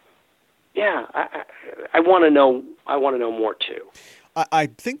 I want to know. I want to know more too. I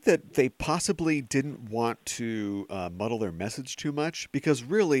think that they possibly didn't want to muddle their message too much, because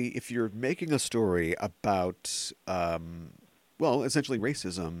really, if you're making a story about, essentially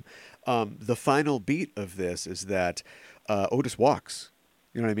racism, the final beat of this is that Otis walks.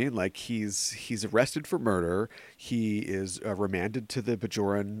 You know what I mean? Like, he's arrested for murder. He is remanded to the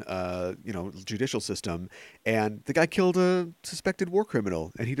Bajoran, judicial system, and the guy killed a suspected war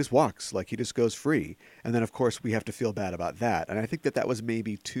criminal, and he just walks, like he just goes free. And then, of course, we have to feel bad about that. And I think that was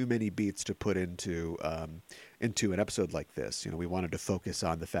maybe too many beats to put into an episode like this. We wanted to focus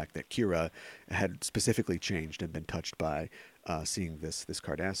on the fact that Kira had specifically changed and been touched by seeing this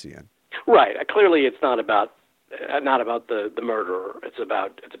Cardassian. Right. Clearly, it's not about the murderer. It's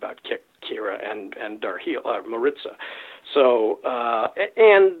about Kira and Darhiel, Maritza. So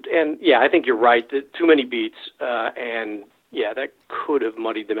I think you're right. Too many beats, and that could have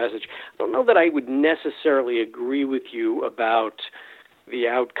muddied the message. I don't know that I would necessarily agree with you about the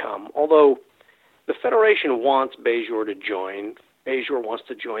outcome. Although the Federation wants Bajor to join. Bajor wants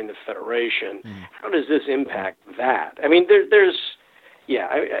to join the Federation. How does this impact that? I mean,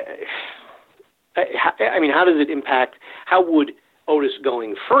 I mean, how does it impact? How would Otis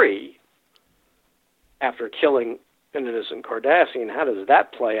going free after killing an innocent Cardassian? How does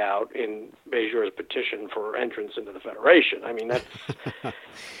that play out in Bajor's petition for entrance into the Federation? I mean, that's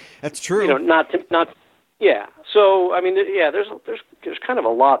that's true. So I mean, there's kind of a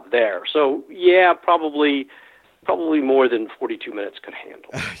lot there. So probably probably more than 42 minutes could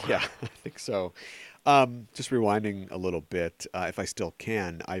handle. Yeah, I think so. Just rewinding a little bit, if I still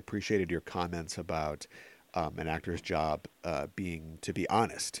can, I appreciated your comments about an actor's job being to be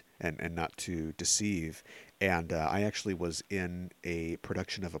honest and not to deceive. And I actually was in a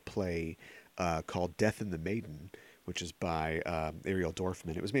production of a play called Death and the Maiden, which is by Ariel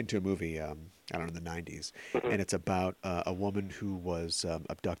Dorfman. It was made into a movie, I don't know, in the 90s. And it's about a woman who was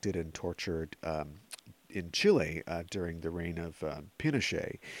abducted and tortured in Chile during the reign of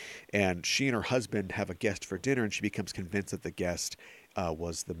Pinochet. And she and her husband have a guest for dinner, and she becomes convinced that the guest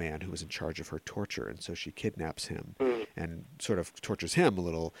was the man who was in charge of her torture. And so she kidnaps him and sort of tortures him a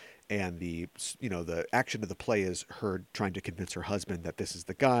little. And the action of the play is her trying to convince her husband that this is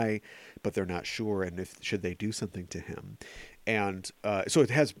the guy, but they're not sure, and should they do something to him. And so it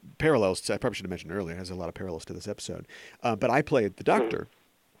has parallels I probably should have mentioned earlier, it has a lot of parallels to this episode. But I played the doctor,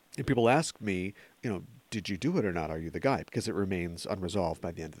 and people ask me, did you do it or not? Are you the guy? Because it remains unresolved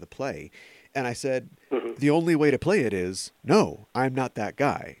by the end of the play. And I said, the only way to play it is, no, I'm not that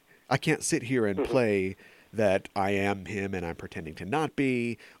guy. I can't sit here and play that I am him and I'm pretending to not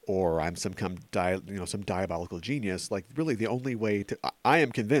be, or I'm some diabolical genius. Like, really, the only way I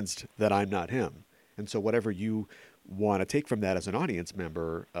am convinced that I'm not him. And so whatever you want to take from that as an audience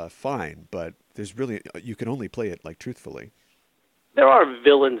member, fine. But you can only play it, like, truthfully. There are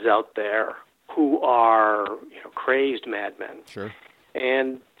villains out there who are, crazed madmen. Sure.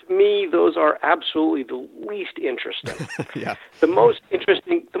 And to me, those are absolutely the least interesting. Yeah. The most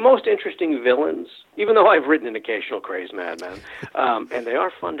interesting villains, even though I've written an occasional crazed madman, and they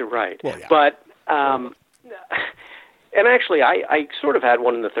are fun to write. Well, yeah. But, and actually, I sort of had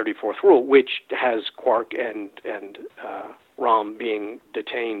one in the 34th Rule, which has Quark and Rom being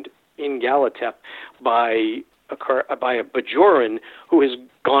detained in Galatep by a Bajoran who has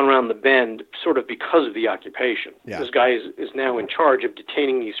gone around the bend sort of because of the occupation. Yeah. This guy is now in charge of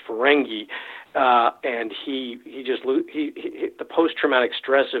detaining these Ferengi, and he the post-traumatic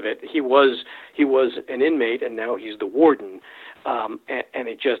stress of it. He was an inmate, and now he's the warden, and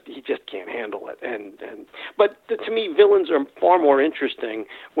he just can't handle it. But to me, villains are far more interesting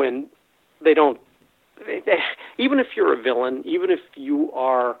when they don't. Even if you're a villain, even if you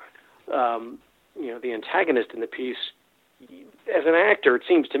are the antagonist in the piece, as an actor, it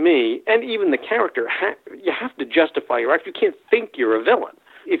seems to me, and even the character, you have to justify your act. You can't think you're a villain.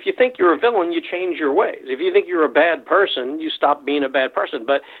 If you think you're a villain, you change your ways. If you think you're a bad person, you stop being a bad person.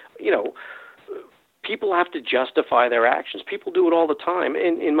 But, people have to justify their actions. People do it all the time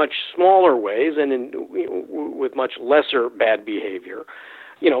in much smaller ways and with much lesser bad behavior.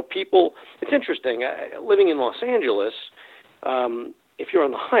 People, it's interesting, living in Los Angeles, if you're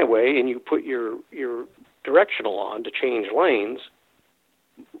on the highway and you put your directional on to change lanes,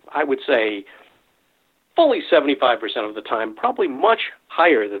 I would say fully 75% of the time, probably much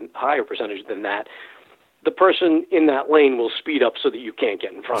higher percentage than that, the person in that lane will speed up so that you can't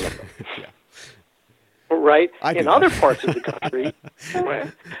get in front of them. Yeah. Right? In other parts of the country,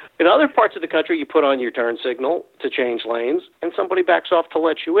 you put on your turn signal to change lanes, and somebody backs off to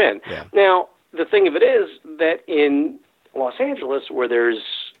let you in. Yeah. Now, the thing of it is that in Los Angeles,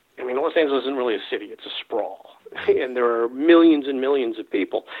 Los Angeles isn't really a city, it's a sprawl, and there are millions and millions of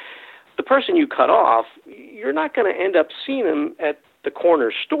people. The person you cut off, you're not going to end up seeing them at the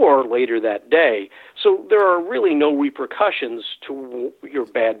corner store later that day. So there are really no repercussions to your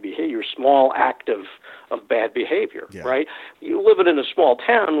bad behavior, your small act of bad behavior, right? You live in a small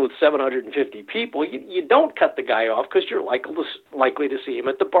town with 750 people, you don't cut the guy off because you're likely to see him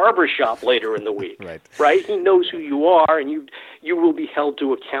at the barber shop later in the week, right? He knows who you are, and you will be held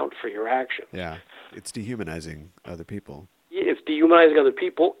to account for your actions. Yeah, it's dehumanizing other people. It's dehumanizing other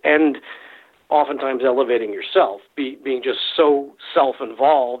people, and oftentimes elevating yourself, being just so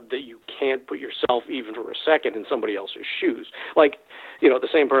self-involved that you can't put yourself even for a second in somebody else's shoes. Like, the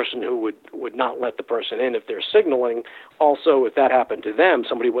same person who would not let the person in if they're signaling, also, if that happened to them,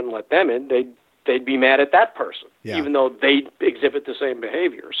 somebody wouldn't let them in, they'd be mad at that person, even though they exhibit the same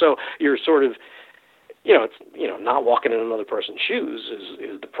behavior. So you're sort of, not walking in another person's shoes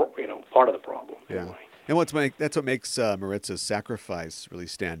is part of the problem. Yeah. Anyway. And that's what makes Maritz's sacrifice really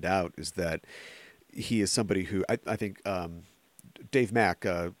stand out, is that he is somebody who I think Dave Mack,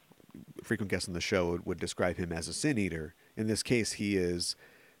 frequent guest on the show, would describe him as a sin eater. In this case, he is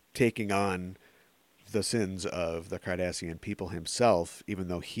taking on the sins of the Cardassian people himself, even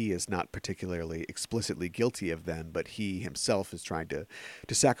though he is not particularly explicitly guilty of them, but he himself is trying to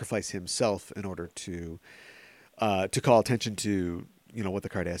sacrifice himself in order to call attention to what the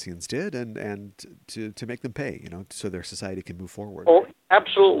Cardassians did and to make them pay, so their society can move forward. Oh,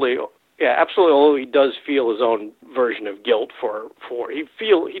 absolutely. Yeah, absolutely. Although he does feel his own version of guilt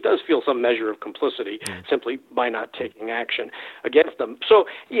he does feel some measure of complicity simply by not taking action against them. So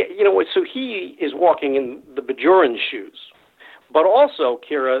yeah, so he is walking in the Bajoran's shoes, but also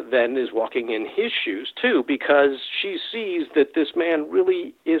Kira then is walking in his shoes too, because she sees that this man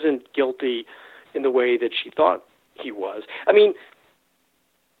really isn't guilty in the way that she thought he was. I mean,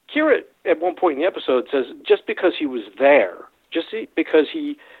 Kira at one point in the episode says just because he was there, because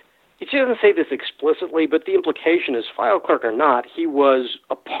he doesn't say this explicitly, but the implication is, file clerk or not, he was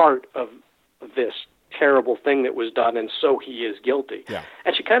a part of this terrible thing that was done, and so he is guilty. Yeah.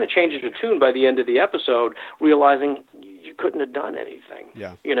 And she kind of changes her tune by the end of the episode, realizing you couldn't have done anything.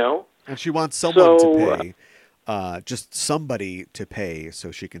 Yeah. And she wants someone to pay, just somebody to pay so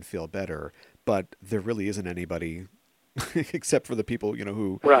she can feel better, but there really isn't anybody except for the people,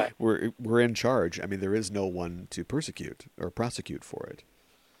 who were in charge. I mean, there is no one to persecute or prosecute for it.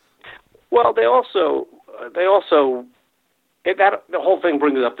 Well, the whole thing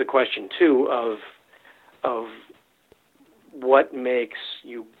brings up the question too of what makes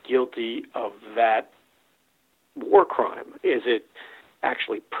you guilty of that war crime. Is it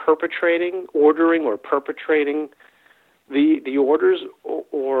actually ordering or perpetrating the orders,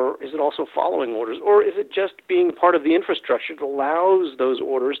 or is it also following orders, or is it just being part of the infrastructure that allows those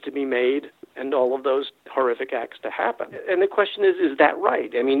orders to be made and all of those horrific acts to happen? And the question is that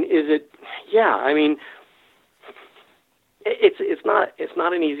right? I mean, is it? Yeah, I mean, it's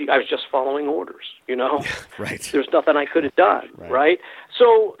not an easy. I was just following orders, Right. There's nothing I could have done, right?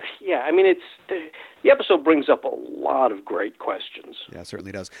 So yeah, I mean, the episode brings up a lot of great questions. Yeah, it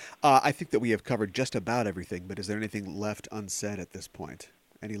certainly does. I think that we have covered just about everything, but is there anything left unsaid at this point?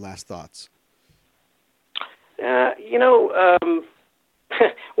 Any last thoughts? Well,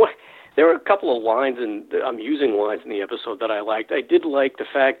 there were a couple of lines and amusing lines in the episode that I liked. I did like the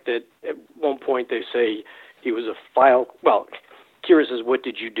fact that at one point they say he was a file. Well, Kira says, "What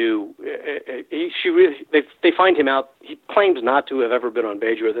did you do?" They find him out. He claims not to have ever been on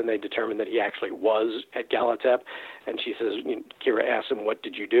Bajor. Then they determine that he actually was at Galatep. And she says, Kira asks him, "What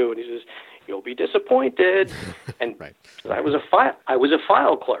did you do?" And he says, "You'll be disappointed." And Right. I was a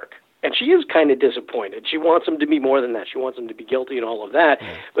file clerk. And she is kind of disappointed. She wants him to be more than that. She wants him to be guilty and all of that.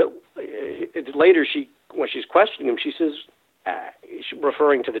 Yeah. But later, when she's questioning him, she says,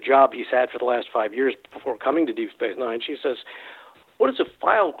 referring to the job he's had for the last 5 years before coming to Deep Space Nine, she says, "What is a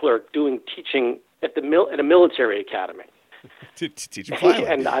file clerk doing teaching at a military academy?" to teach him filing.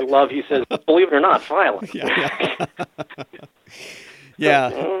 And I love, he says, "Believe it or not, filing." Yeah.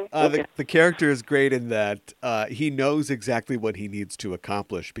 Yeah, the character is great in that he knows exactly what he needs to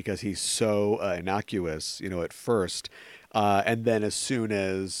accomplish because he's so innocuous, at first. And then as soon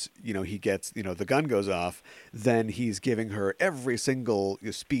as, he gets, the gun goes off, then he's giving her every single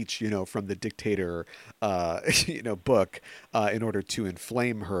speech, from the dictator, book in order to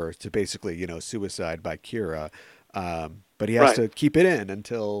inflame her to basically, suicide by Kira. But he has to keep it in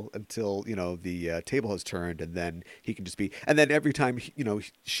until the table has turned, and then he can just be. And then every time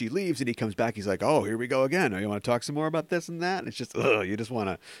she leaves and he comes back, he's like, "Oh, here we go again. You want to talk some more about this and that?" And it's just, you just want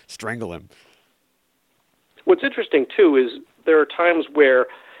to strangle him. What's interesting too is there are times where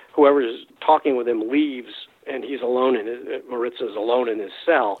whoever's talking with him leaves, and he's alone Maritza's alone in his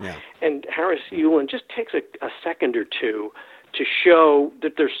cell, and Harris Yulin just takes a second or two to show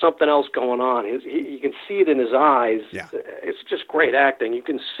that there's something else going on. You can see it in his eyes. Yeah. It's just great acting. You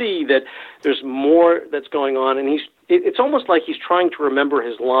can see that there's more that's going on, and it's almost like he's trying to remember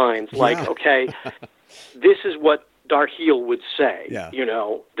his lines. Like, okay, this is what Darheel would say. Yeah.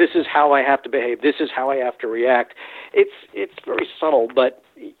 This is how I have to behave. This is how I have to react. It's very subtle,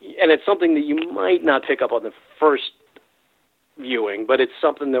 and it's something that you might not pick up on the first viewing, but it's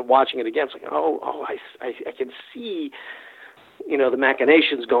something that watching it again, it's like, I can see the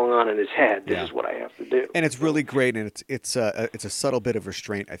machinations going on in his head. This is what I have to do. And it's really great, and it's a subtle bit of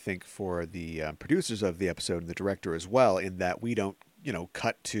restraint, I think, for the producers of the episode and the director as well, in that we don't,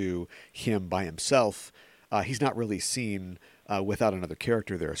 cut to him by himself. He's not really seen without another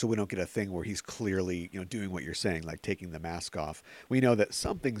character there, so we don't get a thing where he's clearly, doing what you're saying, like taking the mask off. We know that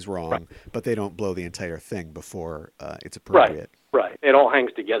something's wrong, but they don't blow the entire thing before it's appropriate. Right. It all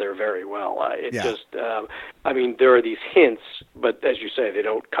hangs together very well. There are these hints, but as you say, they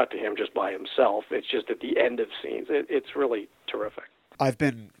don't cut to him just by himself. It's just at the end of scenes. It's really terrific. I've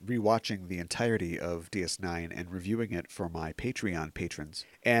been rewatching the entirety of DS9 and reviewing it for my Patreon patrons.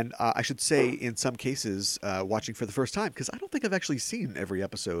 And I should say, in some cases, watching for the first time, because I don't think I've actually seen every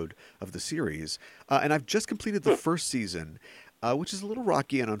episode of the series. And I've just completed the first season, which is a little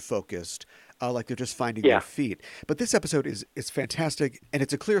rocky and unfocused. like they're just finding Yeah. their feet. But this episode is fantastic, and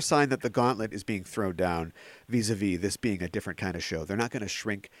it's a clear sign that the gauntlet is being thrown down vis-a-vis this being a different kind of show. They're not going to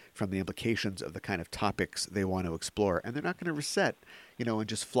shrink from the implications of the kind of topics they want to explore, and they're not going to reset, and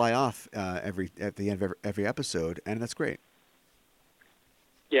just fly off at the end of every episode, and that's great.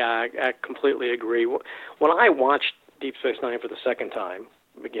 Yeah, I completely agree. When I watched Deep Space Nine for the second time,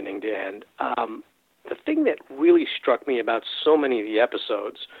 beginning to end, the thing that really struck me about so many of the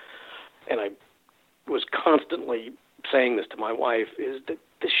episodes, and I was constantly saying this to my wife, is that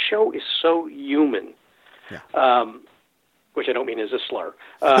the show is so human. Yeah. Which I don't mean as a slur.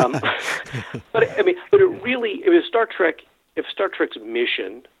 But it was Star Trek. If Star Trek's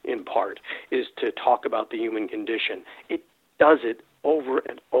mission, in part, is to talk about the human condition, it does it over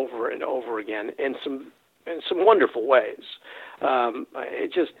and over and over again in some wonderful ways.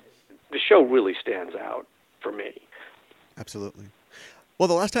 The show really stands out for me. Absolutely. Well,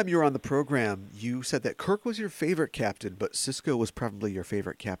 the last time you were on the program, you said that Kirk was your favorite captain, but Sisko was probably your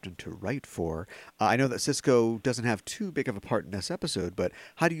favorite captain to write for. I know that Sisko doesn't have too big of a part in this episode, but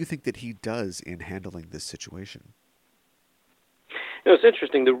how do you think that he does in handling this situation? It's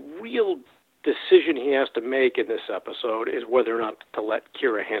interesting. The real decision he has to make in this episode is whether or not to let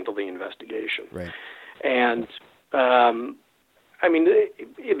Kira handle the investigation. Right. And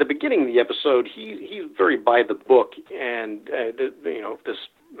in the beginning of the episode, he's very by the book, and this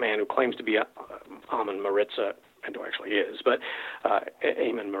man who claims to be Amon Maritza, and who actually is, but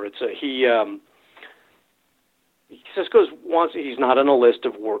Amon Maritza, he Sisko's he's not on a list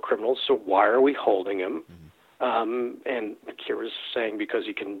of war criminals, so why are we holding him? Mm-hmm. And Kira's saying because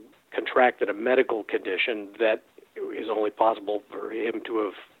he contracted a medical condition that is only possible for him to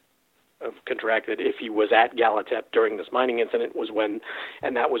have contracted if he was at Galatep during this mining incident, that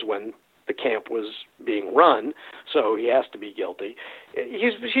was when the camp was being run, so he has to be guilty.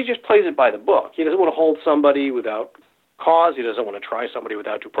 He just plays it by the book. He doesn't want to hold somebody without cause. He doesn't want to try somebody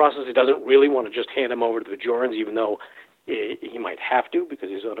without due process. He doesn't really want to just hand him over to the Bajorans, even though he might have to because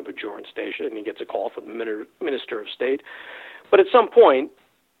he's on a Bajoran station and he gets a call from the Minister of State. But at some point,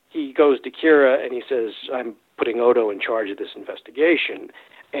 he goes to Kira and he says, I'm putting Odo in charge of this investigation.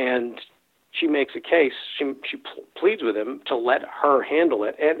 And she makes a case. She pleads with him to let her handle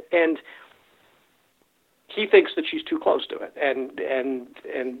it, and he thinks that she's too close to it,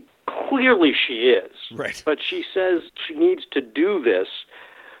 and clearly she is. Right. But she says she needs to do this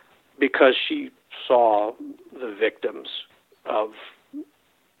because she saw the victims of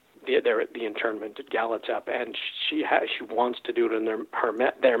the internment at Galatep, and she wants to do it in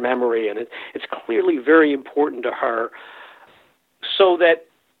their memory, and it's clearly very important to her, so that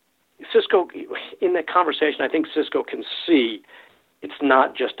Sisko, in that conversation, I think Sisko can see it's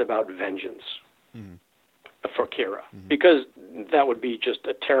not just about vengeance for Kira, because that would be just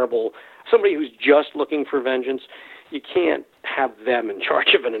a terrible, somebody who's just looking for vengeance, you can't have them in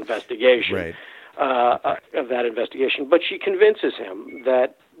charge of an investigation, right. Of that investigation. But she convinces him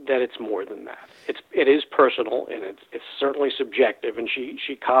that it's more than that. It is personal, and it's certainly subjective, and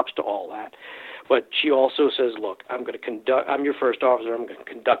she cops to all that. But she also says, look, I'm your first officer, I'm going to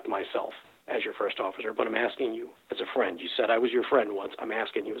conduct myself as your first officer, but I'm asking you as a friend. You said I was your friend once. I'm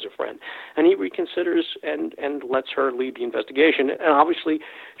asking you as a friend. And he reconsiders and lets her lead the investigation. And obviously,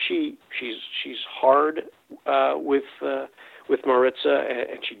 she's hard with Maritza,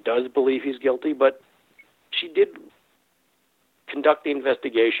 and she does believe he's guilty, but she did conduct the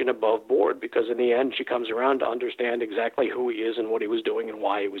investigation above board, because in the end she comes around to understand exactly who he is and what he was doing and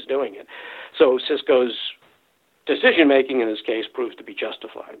why he was doing it. So Sisko's decision-making in this case proves to be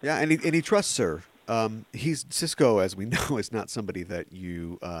justified. Yeah, and he trusts her. Sisko, as we know, is not somebody that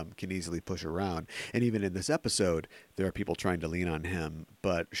you can easily push around. And even in this episode, there are people trying to lean on him,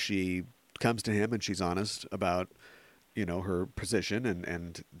 but she comes to him and she's honest about her position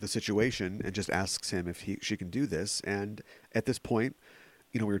and the situation, and just asks him if she can do this. And at this point,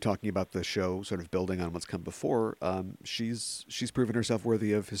 we were talking about the show sort of building on what's come before. She's proven herself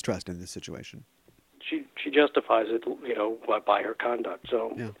worthy of his trust in this situation. She justifies it, by her conduct.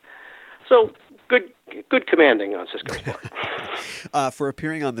 So, yeah. So good commanding on Sisko's part. For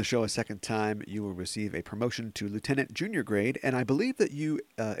appearing on the show a second time, you will receive a promotion to Lieutenant Junior grade, and I believe that you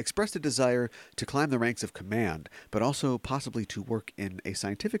expressed a desire to climb the ranks of command, but also possibly to work in a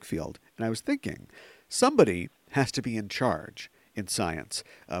scientific field. And I was thinking, somebody has to be in charge in science,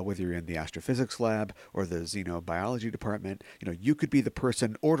 whether you're in the astrophysics lab or the xenobiology department. You could be the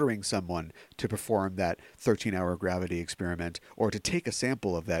person ordering someone to perform that 13-hour gravity experiment, or to take a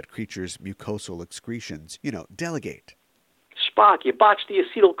sample of that creature's mucosal excretions. Delegate. Spock, you botched the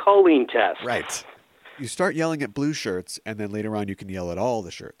acetylcholine test. Right. You start yelling at blue shirts, and then later on you can yell at all the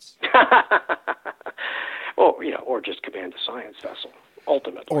shirts. Well, or just command a science vessel,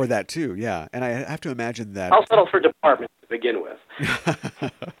 ultimately. Or that too, yeah. And I have to imagine that... I'll settle for department to begin with.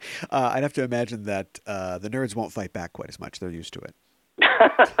 I'd have to imagine that the nerds won't fight back quite as much. They're used to it.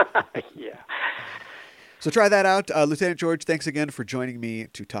 Yeah. So try that out. Lieutenant George, thanks again for joining me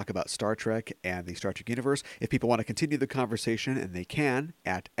to talk about Star Trek and the Star Trek universe. If people want to continue the conversation, and they can,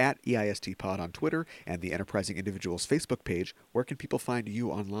 at EISTpod on Twitter and the Enterprising Individuals Facebook page, where can people find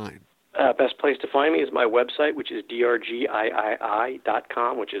you online? Best place to find me is my website, which is drgii.com,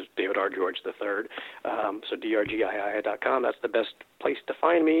 which is David R. George III. So drgii.com, that's the best place to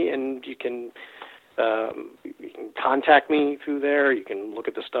find me, and you can contact me through there. You can look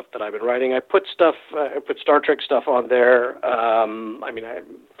at the stuff that I've been writing. I put Star Trek stuff on there. I'm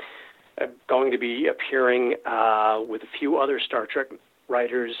going to be appearing with a few other Star Trek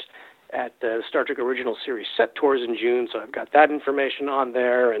writers at the Star Trek Original Series set tours in June, so I've got that information on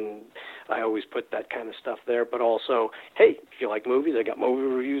there, and I always put that kind of stuff there. But also, hey, if you like movies, I got movie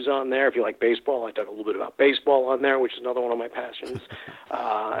reviews on there. If you like baseball, I talk a little bit about baseball on there, which is another one of my passions.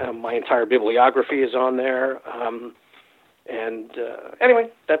 And my entire bibliography is on there.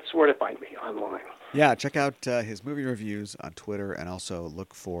 Anyway, that's where to find me online. Yeah, check out his movie reviews on Twitter, and also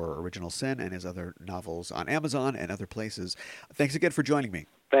look for Original Sin and his other novels on Amazon and other places. Thanks again for joining me.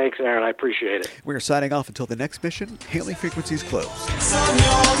 Thanks, Aaron. I appreciate it. We're signing off until the next mission. Hailing frequencies closed. It's on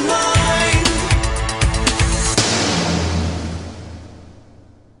your mind.